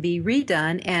that can be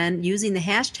redone, and using the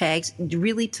hashtags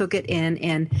really took it in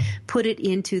and put it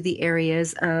into the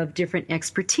areas of different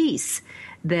expertise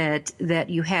that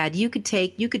you had. You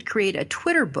could create a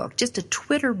Twitter book, just a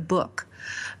Twitter book,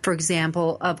 for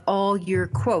example, of all your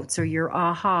quotes or your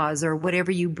ahas or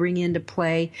whatever you bring into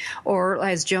play. Or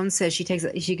as Joan says, she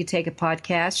could take a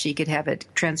podcast, she could have it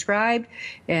transcribed,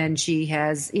 and she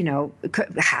has,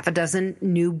 half a dozen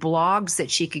new blogs that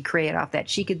she could create off that.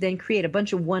 She could then create a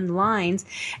bunch of one-lines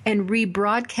and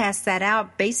rebroadcast that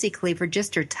out basically for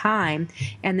just her time,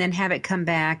 and then have it come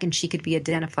back, and she could be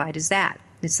identified as that.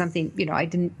 It's something, I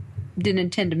didn't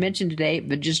intend to mention today,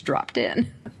 but just dropped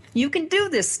in. You can do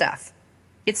this stuff.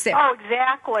 It's there. Oh,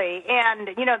 exactly. And,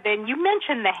 then you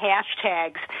mentioned the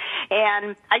hashtags.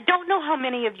 And I don't know how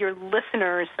many of your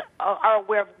listeners are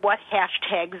aware of what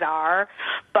hashtags are,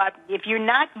 but if you're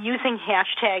not using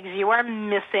hashtags, you are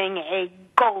missing a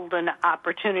golden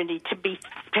opportunity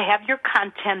to have your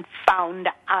content found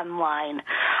online.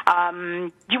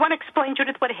 Do you want to explain,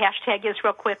 Judith, what a hashtag is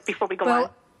real quick before we go on?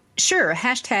 Sure.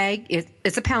 Hashtag,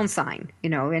 it's a pound sign,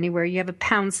 anywhere you have a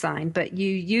pound sign, but you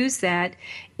use that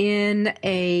in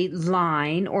a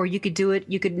line, or you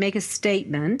could make a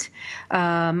statement,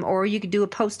 or you could do a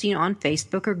posting on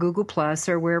Facebook or Google Plus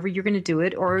or wherever you're going to do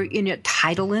it, or in a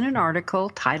title in an article,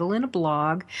 title in a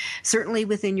blog, certainly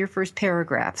within your first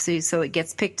paragraph, so it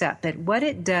gets picked up. But what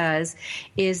it does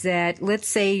is that, let's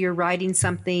say you're writing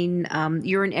something,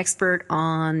 you're an expert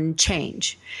on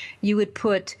change. You would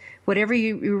put whatever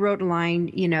you wrote in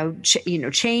line,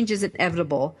 change is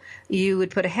inevitable. You would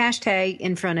put a hashtag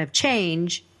in front of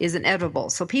change is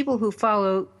inevitable. So people who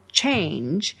follow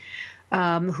change,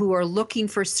 who are looking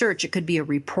for search, it could be a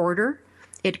reporter.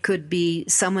 It could be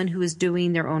someone who is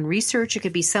doing their own research. It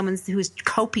could be someone who is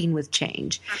coping with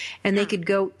change. And they could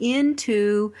go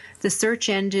into the search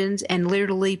engines and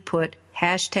literally put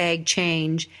hashtag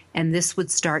change, and this would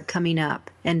start coming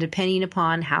up. And depending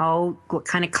upon what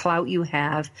kind of clout you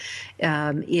have,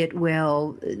 it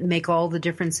will make all the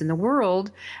difference in the world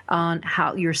on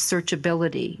how your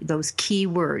searchability, those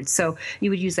keywords. So you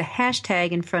would use a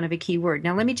hashtag in front of a keyword.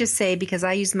 Now, let me just say, because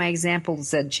I used my example that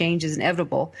said change is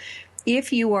inevitable,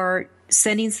 if you are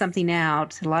sending something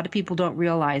out, a lot of people don't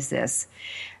realize this,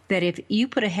 that if you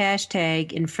put a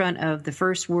hashtag in front of the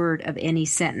first word of any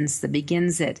sentence that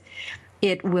begins it,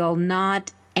 it will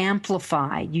not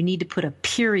amplify. You need to put a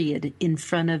period in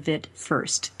front of it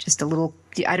first. Just a little,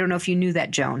 I don't know if you knew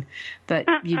that, Joan, but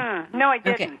no, I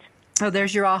didn't. Okay. Oh,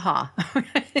 there's your aha.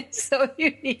 So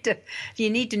you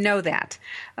need to know that,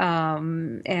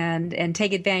 and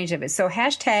take advantage of it. So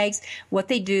hashtags, what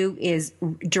they do is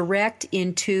direct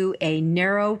into a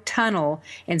narrow tunnel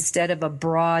instead of a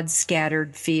broad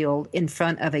scattered field in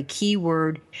front of a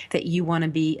keyword that you want to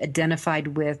be identified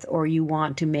with or you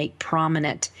want to make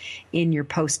prominent in your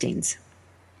postings.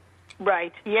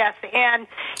 Right, yes. And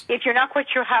if you're not quite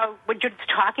sure what you're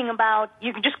talking about,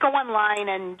 you can just go online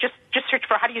and just search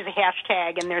for how to use a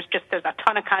hashtag, and there's a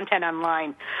ton of content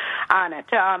online on it.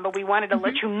 But we wanted to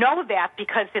let you know that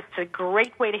because it's a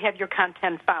great way to have your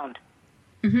content found.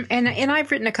 Mm-hmm. And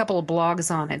I've written a couple of blogs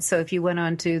on it. So if you went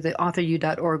onto the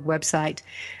authoru.org website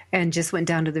and just went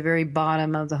down to the very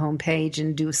bottom of the homepage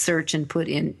and do a search and put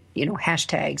in,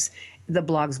 hashtags, the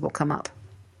blogs will come up.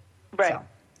 Right.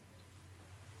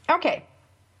 Okay.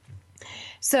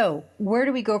 So where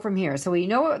do we go from here? So we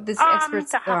know what these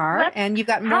experts are, and you've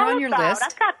got more on your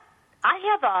list.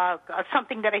 I have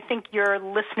something that I think your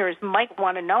listeners might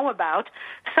want to know about.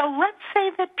 So let's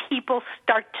say that people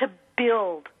start to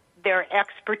build their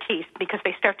expertise because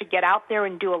they start to get out there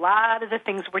and do a lot of the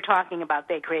things we're talking about.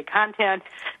 They create content,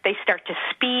 they start to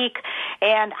speak,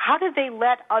 and how do they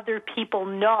let other people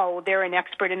know they're an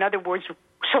expert? In other words,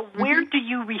 so where do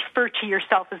you refer to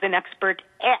yourself as an expert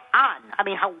on? I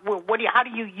mean, how do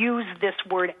you use this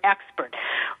word expert?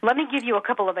 Let me give you a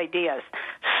couple of ideas.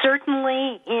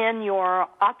 Certainly in your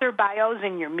author bios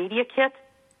in your media kit,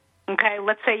 okay,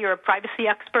 let's say you're a privacy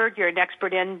expert, you're an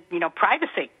expert in,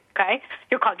 privacy, okay?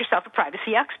 You call yourself a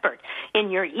privacy expert.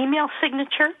 In your email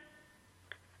signature,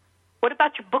 what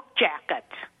about your book jacket?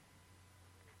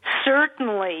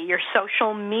 Certainly your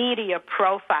social media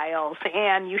profiles,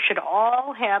 and you should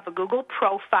all have a Google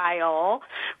profile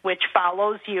which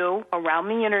follows you around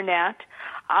the internet.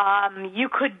 You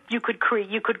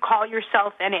could call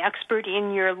yourself an expert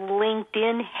in your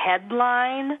LinkedIn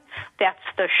headline. That's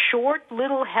the short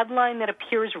little headline that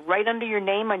appears right under your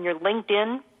name on your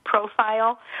LinkedIn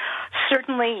profile.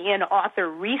 Certainly in author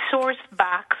resource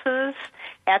boxes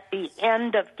at the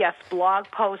end of guest blog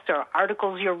posts or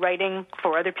articles you're writing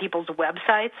for other people's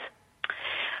websites.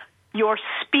 Your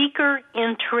speaker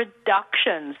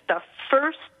introductions, the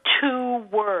first 2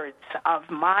 words of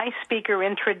my speaker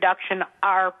introduction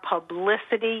are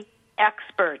publicity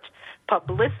expert.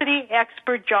 Publicity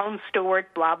expert Joan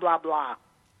Stewart, blah, blah, blah.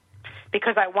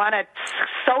 Because I want to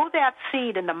sow that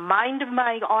seed in the mind of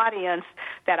my audience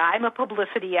that I'm a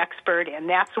publicity expert, and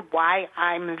that's why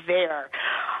I'm there.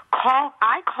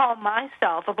 I call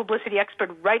myself a publicity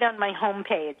expert right on my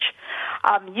homepage.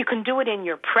 You can do it in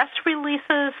your press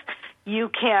releases. You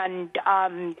can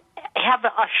have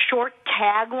a short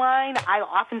tagline. I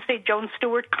often say Joan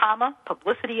Stewart,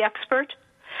 publicity expert.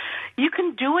 You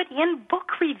can do it in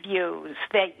book reviews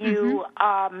that you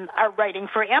are writing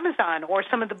for Amazon or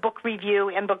some of the book review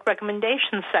and book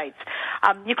recommendation sites.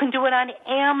 You can do it on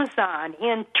Amazon,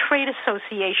 in trade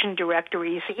association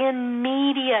directories, in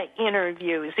media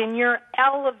interviews, in your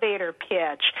elevator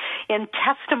pitch, in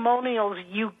testimonials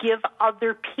you give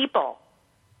other people.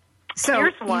 So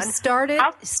here's one. You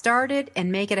started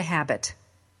and make it a habit.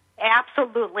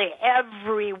 Absolutely,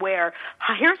 everywhere.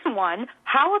 Here's one.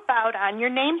 How about on your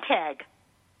name tag?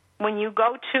 When you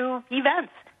go to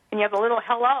events and you have a little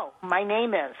hello, my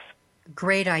name is.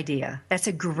 Great idea. That's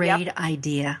a great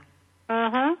idea.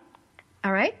 Mm-hmm.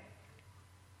 All right.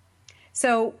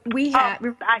 So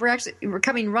we're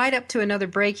coming right up to another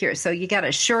break here. So you got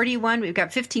a shorty one. We've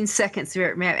got 15 seconds.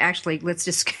 Actually, let's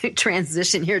just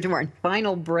transition here to our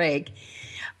final break.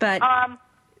 But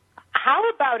how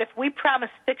about if we promise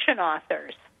fiction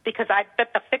authors, because I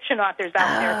bet the fiction authors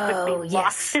out there could be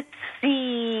lost at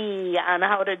sea on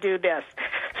how to do this.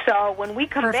 So when we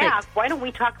come back, why don't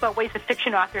we talk about ways that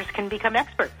fiction authors can become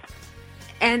experts?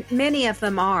 And many of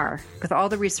them are, with all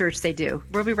the research they do.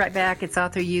 We'll be right back. It's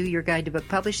Author U, your guide to book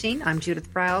publishing. I'm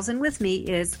Judith Briles, and with me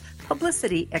is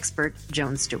publicity expert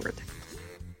Joan Stewart.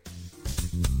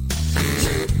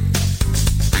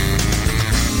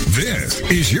 This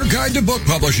is your guide to book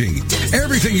publishing.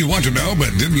 Everything you want to know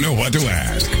but didn't know what to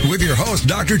ask. With your host,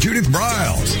 Dr. Judith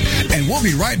Briles. And we'll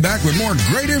be right back with more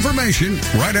great information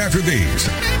right after these.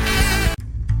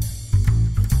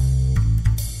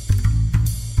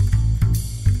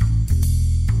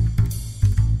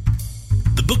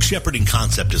 The book shepherding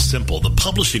concept is simple. The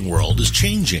publishing world is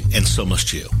changing, and so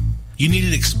must you. You need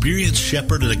an experienced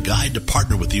shepherd and a guide to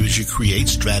partner with you as you create,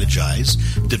 strategize,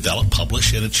 develop,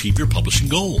 publish, and achieve your publishing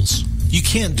goals. You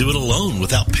can't do it alone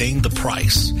without paying the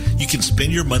price. You can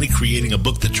spend your money creating a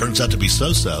book that turns out to be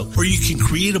so-so, or you can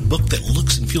create a book that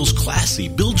looks and feels classy,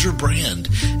 builds your brand,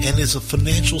 and is a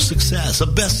financial success, a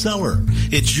bestseller.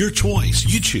 It's your choice.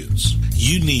 You choose.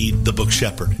 You need the book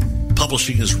shepherd.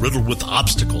 Publishing is riddled with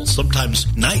obstacles, sometimes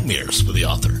nightmares for the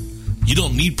author. You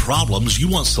don't need problems. You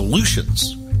want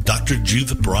solutions. Dr.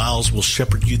 Judith Briles will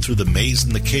shepherd you through the maze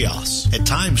and the chaos. At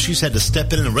times, she's had to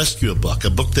step in and rescue a book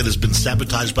that has been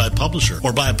sabotaged by a publisher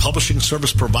or by a publishing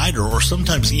service provider or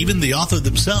sometimes even the author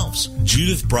themselves.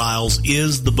 Judith Briles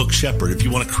is the book shepherd if you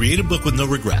want to create a book with no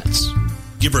regrets.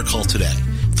 Give her a call today,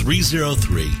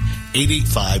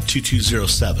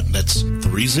 303-885-2207. That's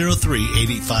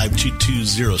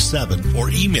 303-885-2207, or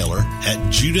email her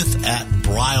at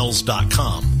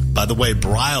judith@briles.com. By the way,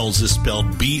 Briles is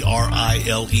spelled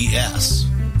B-R-I-L-E-S.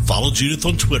 Follow Judith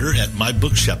on Twitter at My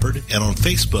Book Shepherd and on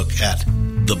Facebook at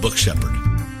The Book Shepherd.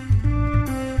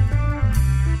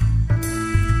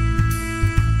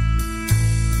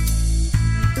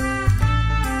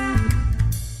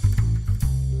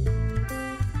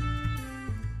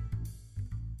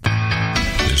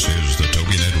 This is the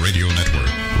TogiNet Radio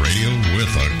Network, radio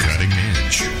with a cutting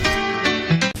edge.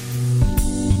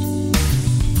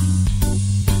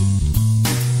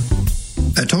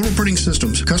 At Total Printing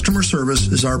Systems customer service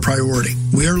is our priority.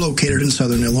 We are located in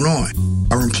Southern Illinois.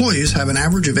 Our employees have an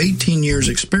average of 18 years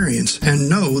experience and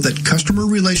know that customer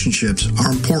relationships are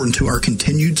important to our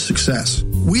continued success.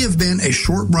 We have been a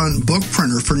short-run book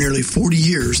printer for nearly 40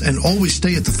 years and always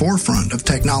stay at the forefront of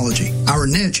technology. Our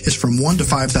niche is from 1 to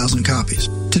 5,000 copies.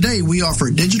 Today, we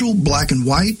offer digital, black and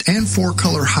white, and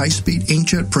 4-color high-speed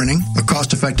inkjet printing, a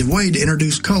cost-effective way to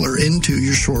introduce color into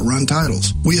your short-run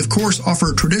titles. We, of course,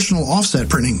 offer traditional offset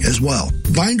printing as well.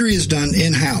 Bindery is done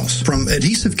in-house, from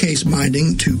adhesive case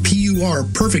binding to PUR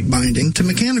perfect binding to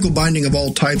mechanical binding of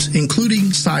all types,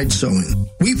 including side sewing.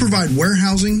 We provide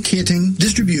warehousing, kitting,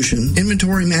 distribution,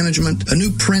 inventory management, a new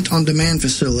print-on-demand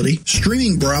facility,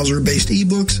 streaming browser-based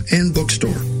ebooks, and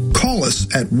bookstore. Call us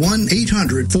at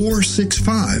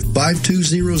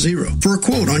 1-800-465-5200 for a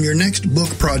quote on your next book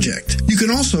project. You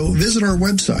can also visit our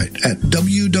website at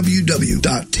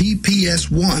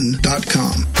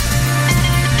www.tps1.com.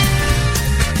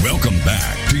 Welcome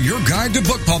back to your guide to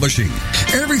book publishing.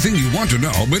 Everything you want to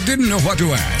know but didn't know what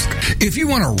to ask. If you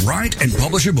want to write and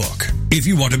publish a book, if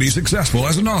you want to be successful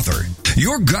as an author,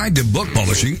 your guide to book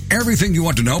publishing, everything you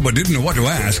want to know but didn't know what to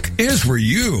ask, is for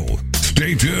you.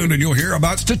 Stay tuned and you'll hear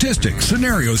about statistics,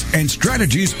 scenarios, and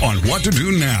strategies on what to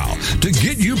do now to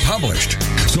get you published.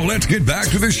 So let's get back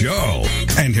to the show.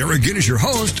 And here again is your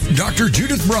host, Dr.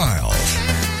 Judith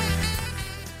Briles.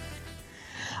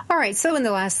 All right, so in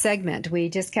the last segment, we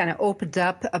just kind of opened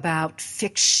up about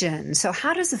fiction. So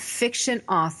how does a fiction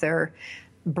author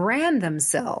brand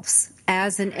themselves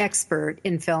as an expert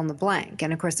in fill in the blank?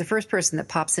 And of course, the first person that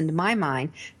pops into my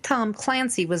mind, Tom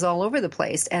Clancy, was all over the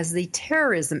place as the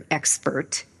terrorism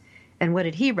expert. And what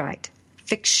did he write?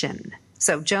 Fiction.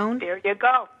 So, Joan? There you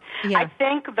go. Yeah. I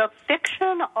think the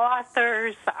fiction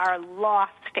authors are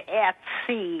lost at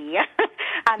sea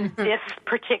on this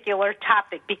particular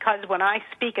topic, because when I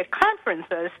speak at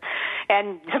conferences,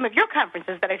 and some of your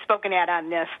conferences that I've spoken at on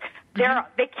this,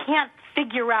 they can't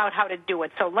figure out how to do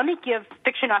it. So let me give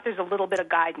fiction authors a little bit of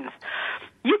guidance.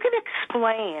 You can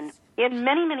explain in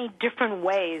many, many different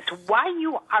ways why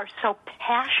you are so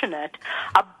passionate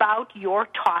about your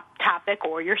topic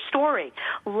or your story.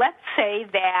 Let's say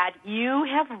that you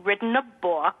have written a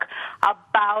book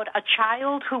about a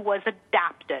child who was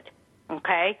adopted,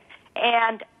 okay?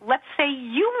 And let's say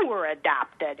you were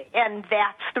adopted, and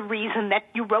that's the reason that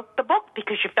you wrote the book,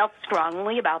 because you felt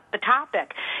strongly about the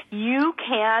topic. You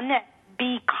can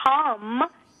become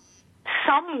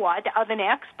somewhat of an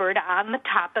expert on the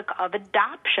topic of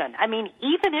adoption. I mean,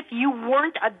 even if you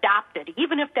weren't adopted,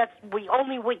 even if that's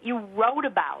only what you wrote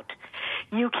about,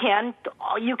 you can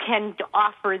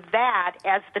offer that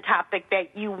as the topic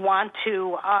that you want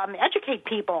to educate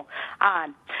people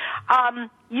on.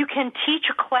 You can teach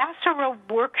a class or a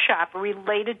workshop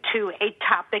related to a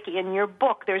topic in your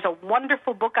book. There's a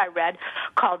wonderful book I read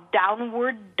called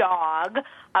Downward Dog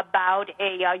about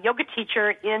a yoga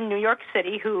teacher in New York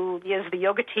City who is the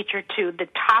yoga teacher to the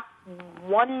top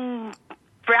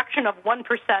fraction of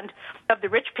 1% of the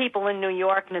rich people in New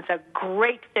York, and it's a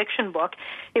great fiction book.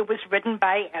 It was written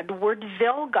by Edward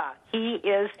Vilga. He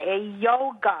is a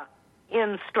yoga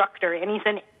instructor, and he's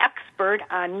an expert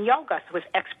on yoga, so his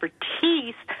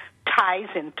expertise ties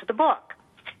into the book.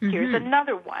 Mm-hmm. Here's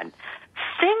another one.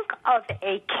 Think of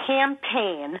a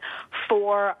campaign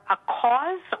for a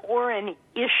cause or an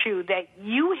issue that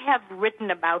you have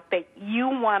written about that you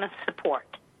want to support.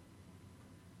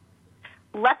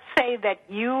 Let's say that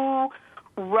you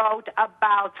wrote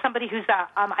about somebody whose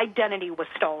identity was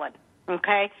stolen,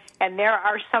 okay? And there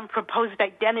are some proposed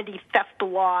identity theft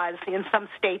laws in some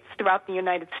states throughout the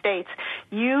United States.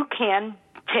 You can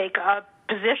take a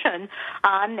position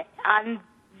on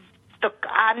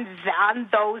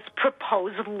those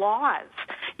proposed laws.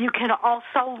 You can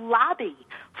also lobby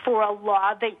for a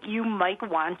law that you might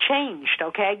want changed,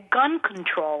 okay? Gun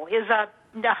control is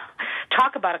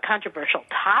talk about a controversial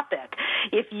topic.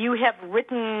 If you have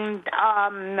written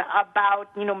about,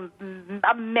 a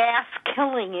mass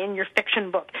killing in your fiction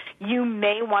book, you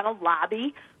may want to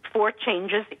lobby for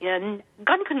changes in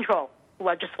gun control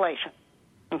legislation,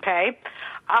 okay?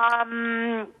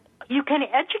 You can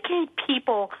educate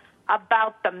people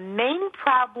about the main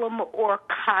problem or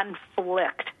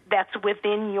conflict that's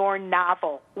within your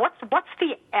novel. What's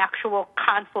the actual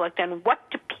conflict, and what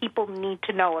do people need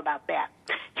to know about that?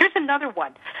 Here's another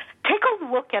one. Take a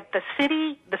look at the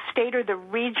city, the state, or the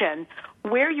region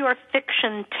where your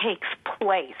fiction takes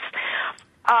place.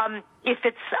 If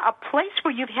it's a place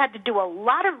where you've had to do a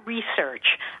lot of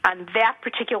research on that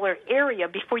particular area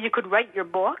before you could write your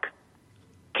book,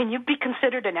 can you be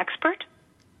considered an expert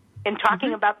in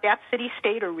talking about that city,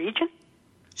 state, or region?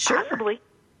 Sure. Possibly.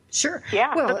 Sure.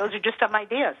 Yeah, so those are just some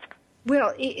ideas.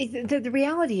 Well, the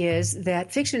reality is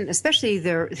that fiction, especially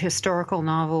the historical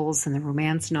novels and the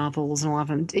romance novels, and a lot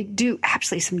of them do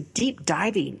absolutely some deep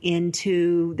diving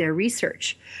into their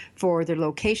research for their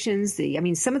locations.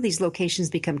 Some of these locations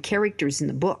become characters in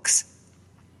the books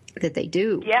that they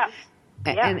do. Yeah.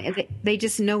 And they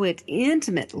just know it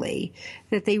intimately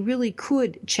that they really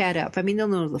could chat up. I mean, they'll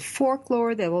know the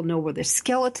folklore. They'll know where the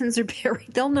skeletons are buried.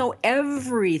 They'll know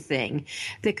everything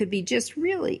that could be just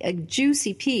really a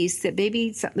juicy piece that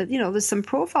maybe, there's some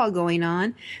profile going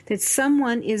on that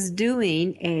someone is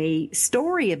doing a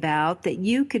story about that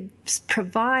you could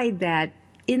provide that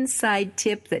inside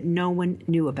tip that no one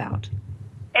knew about.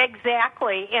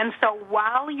 Exactly. And so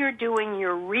while you're doing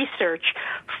your research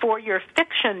for your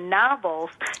fiction novels,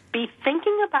 be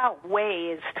thinking about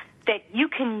ways that you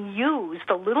can use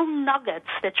the little nuggets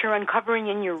that you're uncovering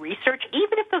in your research.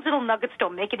 Even if those little nuggets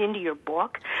don't make it into your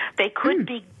book, they could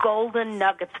be golden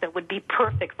nuggets that would be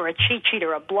perfect for a cheat sheet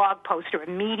or a blog post or a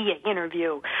media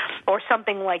interview or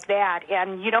something like that.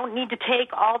 And you don't need to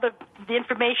take all the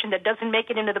information that doesn't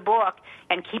make it into the book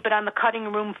and keep it on the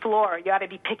cutting room floor. You ought to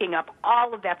be picking up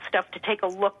all of that stuff to take a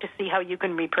look to see how you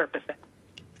can repurpose it.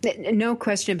 No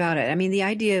question about it. I mean, the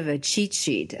idea of a cheat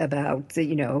sheet about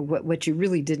what you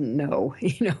really didn't know,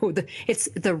 it's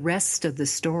the rest of the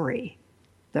story,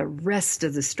 that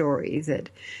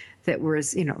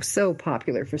was, so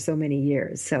popular for so many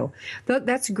years. So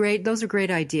that's great. Those are great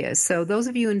ideas. So those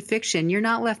of you in fiction, you're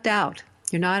not left out.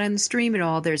 You're not on the stream at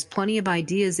all. There's plenty of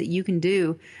ideas that you can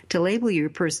do to label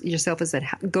yourself as a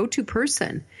go-to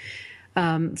person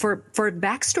for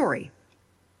backstory.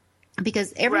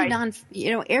 Because everyone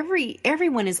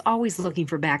is always looking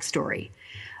for backstory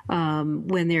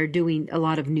when they're doing a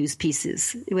lot of news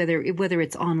pieces, whether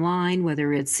it's online,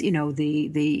 whether it's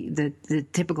the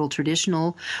typical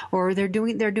traditional, or they're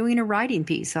doing a writing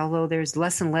piece. Although there's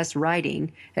less and less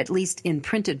writing, at least in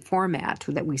printed format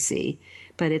that we see,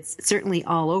 but it's certainly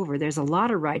all over. There's a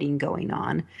lot of writing going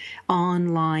on.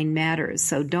 Online matters,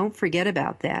 so don't forget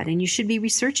about that. And you should be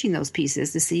researching those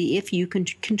pieces to see if you can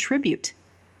contribute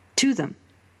to them.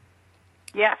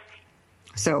 Yes.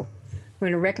 So we're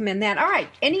going to recommend that. All right.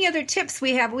 Any other tips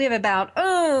we have? We have about,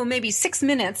 maybe 6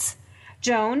 minutes,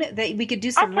 Joan, that we could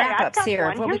do some wrap-ups here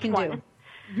of what we can do.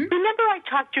 Mm-hmm. Remember I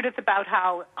talked, Judith, about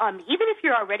how even if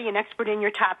you're already an expert in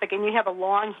your topic and you have a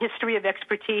long history of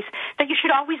expertise, that you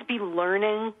should always be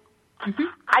learning. Mm-hmm.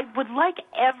 I would like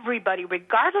everybody,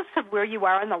 regardless of where you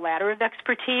are on the ladder of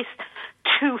expertise,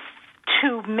 to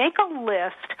make a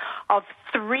list of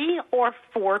 3 or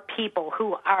 4 people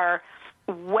who are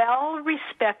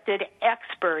well-respected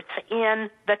experts in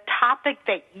the topic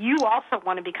that you also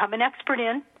want to become an expert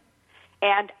in,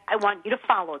 and I want you to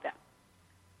follow them.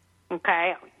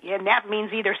 Okay? And that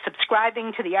means either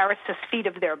subscribing to the RSS feed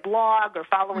of their blog or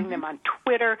following them on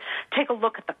Twitter. Take a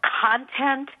look at the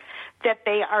content that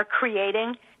they are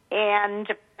creating, and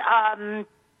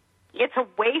it's a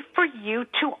way for you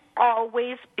to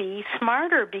always be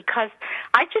smarter, because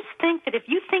I just think that if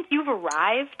you think you've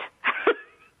arrived,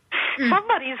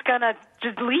 somebody's going to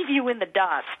just leave you in the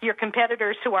dust. Your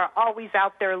competitors, who are always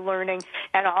out there learning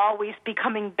and always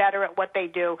becoming better at what they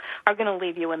do, are going to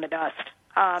leave you in the dust.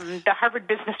 The Harvard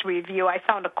Business Review, I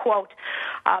found a quote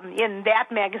in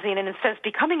that magazine, and it says,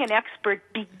 becoming an expert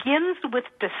begins with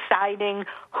deciding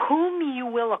whom you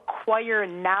will acquire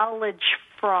knowledge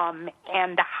from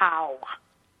and how.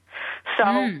 So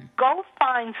go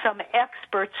find some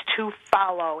experts to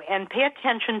follow and pay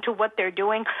attention to what they're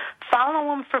doing.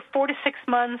 Follow them for 4 to 6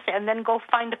 months, and then go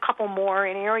find a couple more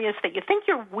in areas that you think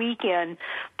you're weak in,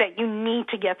 that you need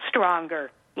to get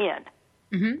stronger in.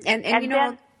 Mm-hmm. And you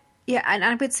know... Yeah, and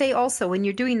I would say also when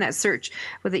you're doing that search,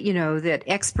 with it, that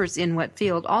experts in what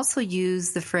field, also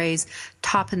use the phrase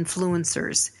top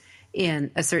influencers in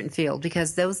a certain field,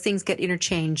 because those things get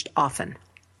interchanged often.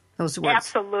 Those words.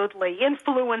 Absolutely.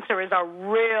 Influencer is a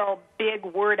real big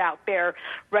word out there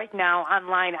right now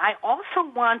online. I also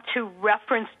want to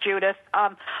reference, Judith,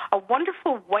 a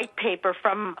wonderful white paper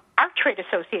from our trade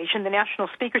association, the National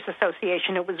Speakers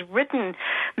Association. It was written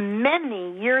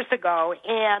many years ago,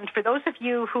 and for those of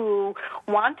you who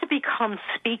want to become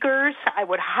speakers, I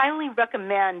would highly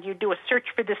recommend you do a search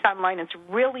for this online. It's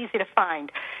real easy to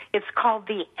find. It's called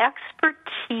the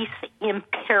Expertise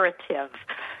Imperative.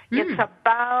 It's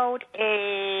about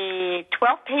a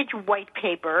 12-page white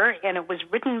paper, and it was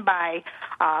written by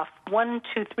 5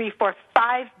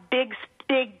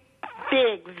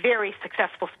 big, very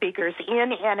successful speakers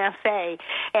in NSA,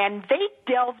 and they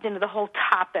delved into the whole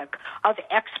topic of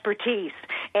expertise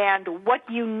and what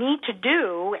you need to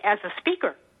do as a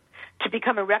speaker to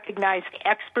become a recognized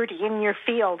expert in your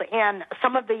field. And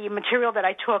some of the material that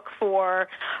I took for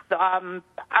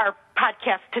our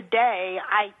podcast today,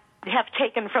 I have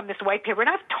taken from this white paper, and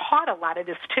I've taught a lot of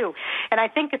this too. And I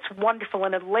think it's wonderful,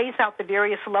 and it lays out the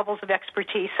various levels of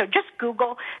expertise. So just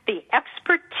Google the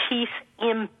expertise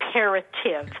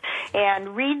imperative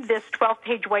and read this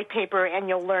 12-page white paper, and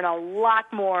you'll learn a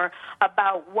lot more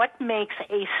about what makes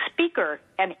a speaker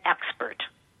an expert.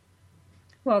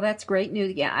 Well, that's great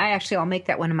news. Yeah, I'll make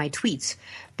that one of my tweets.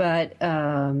 But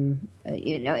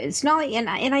it's not.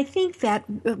 And I think that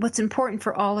what's important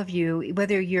for all of you,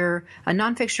 whether you're a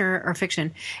nonfiction or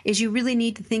fiction, is you really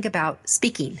need to think about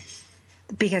speaking,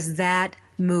 because that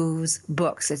moves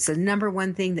books. It's the number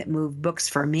one thing that moved books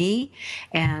for me,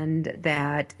 and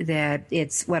that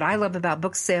it's what I love about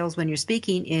book sales when you're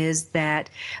speaking is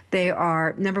that they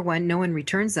are, number one, no one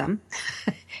returns them,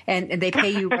 and they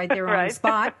pay you right there on the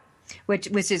spot. Which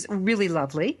is really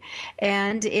lovely,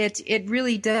 and it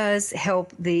really does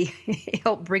help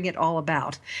help bring it all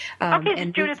about. Okay,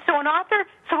 and Judith. So an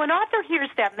author hears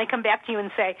that, and they come back to you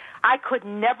and say, "I could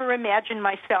never imagine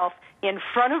myself in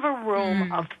front of a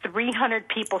room of 300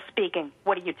 people speaking."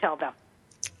 What do you tell them?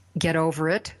 Get over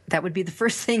it. That would be the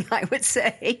first thing I would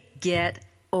say. Get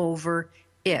over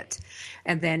it.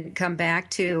 And then come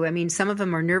back to, some of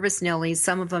them are nervous Nellies,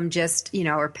 some of them just,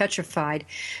 are petrified.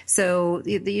 So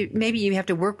maybe you have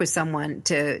to work with someone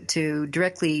to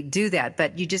directly do that,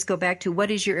 but you just go back to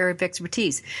what is your area of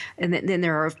expertise. And then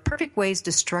there are perfect ways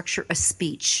to structure a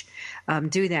speech.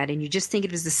 Do that. And you just think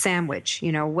of it as a sandwich,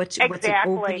 what's an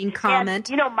opening comment.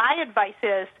 And, my advice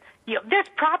is, there's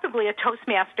probably a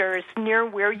Toastmasters near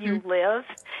where you live,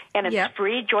 and it's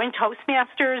free. Join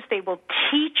Toastmasters. They will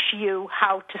teach you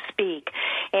how to speak,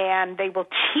 and they will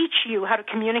teach you how to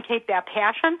communicate that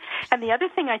passion. And the other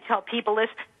thing I tell people is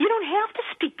you don't have to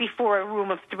speak before a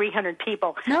room of 300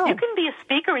 people. No. You can be a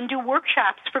speaker and do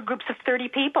workshops for groups of 30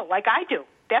 people like I do.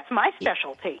 That's my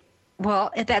specialty.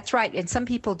 Well, that's right. And some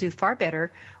people do far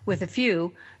better with a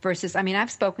few versus,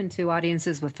 I've spoken to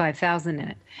audiences with 5,000 in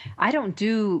it. I don't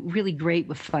do really great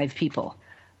with 5 people,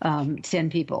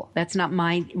 10 people. That's not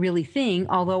my really thing,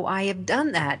 although I have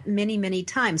done that many, many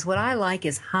times. What I like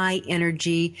is high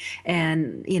energy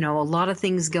and, a lot of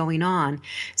things going on.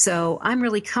 So I'm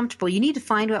really comfortable. You need to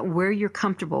find out where you're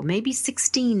comfortable. Maybe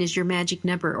 16 is your magic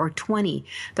number or 20,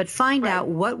 but find out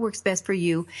what works best for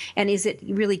you. And is it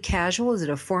really casual? Is it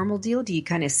a formal deal? Do you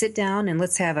kind of sit down and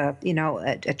let's have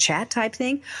a chat type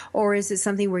thing? Or is it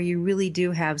something where you really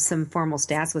do have some formal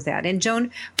stats with that? And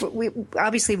Joan, we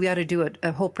ought to do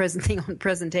a whole thing on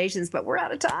presentations, but we're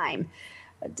out of time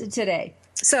today.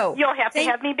 So you'll have to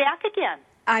have me back again.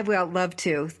 I will love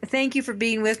to. Thank you for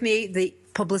being with me, the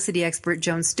publicity expert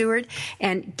Joan Stewart,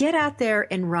 and get out there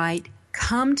and write.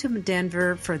 Come to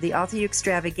Denver for the Author U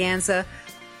Extravaganza.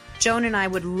 Joan and I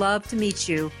would love to meet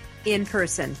you in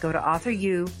person. Go to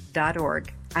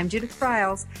authoru.org. I'm Judith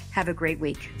Briles. Have a great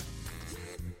week.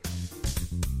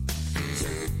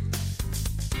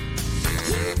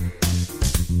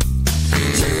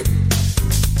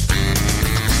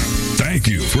 Thank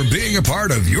you for being a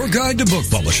part of Your Guide to Book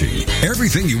Publishing.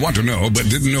 Everything you want to know but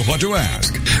didn't know what to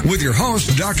ask. With your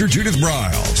host, Dr. Judith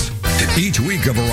Briles. Each week, a variety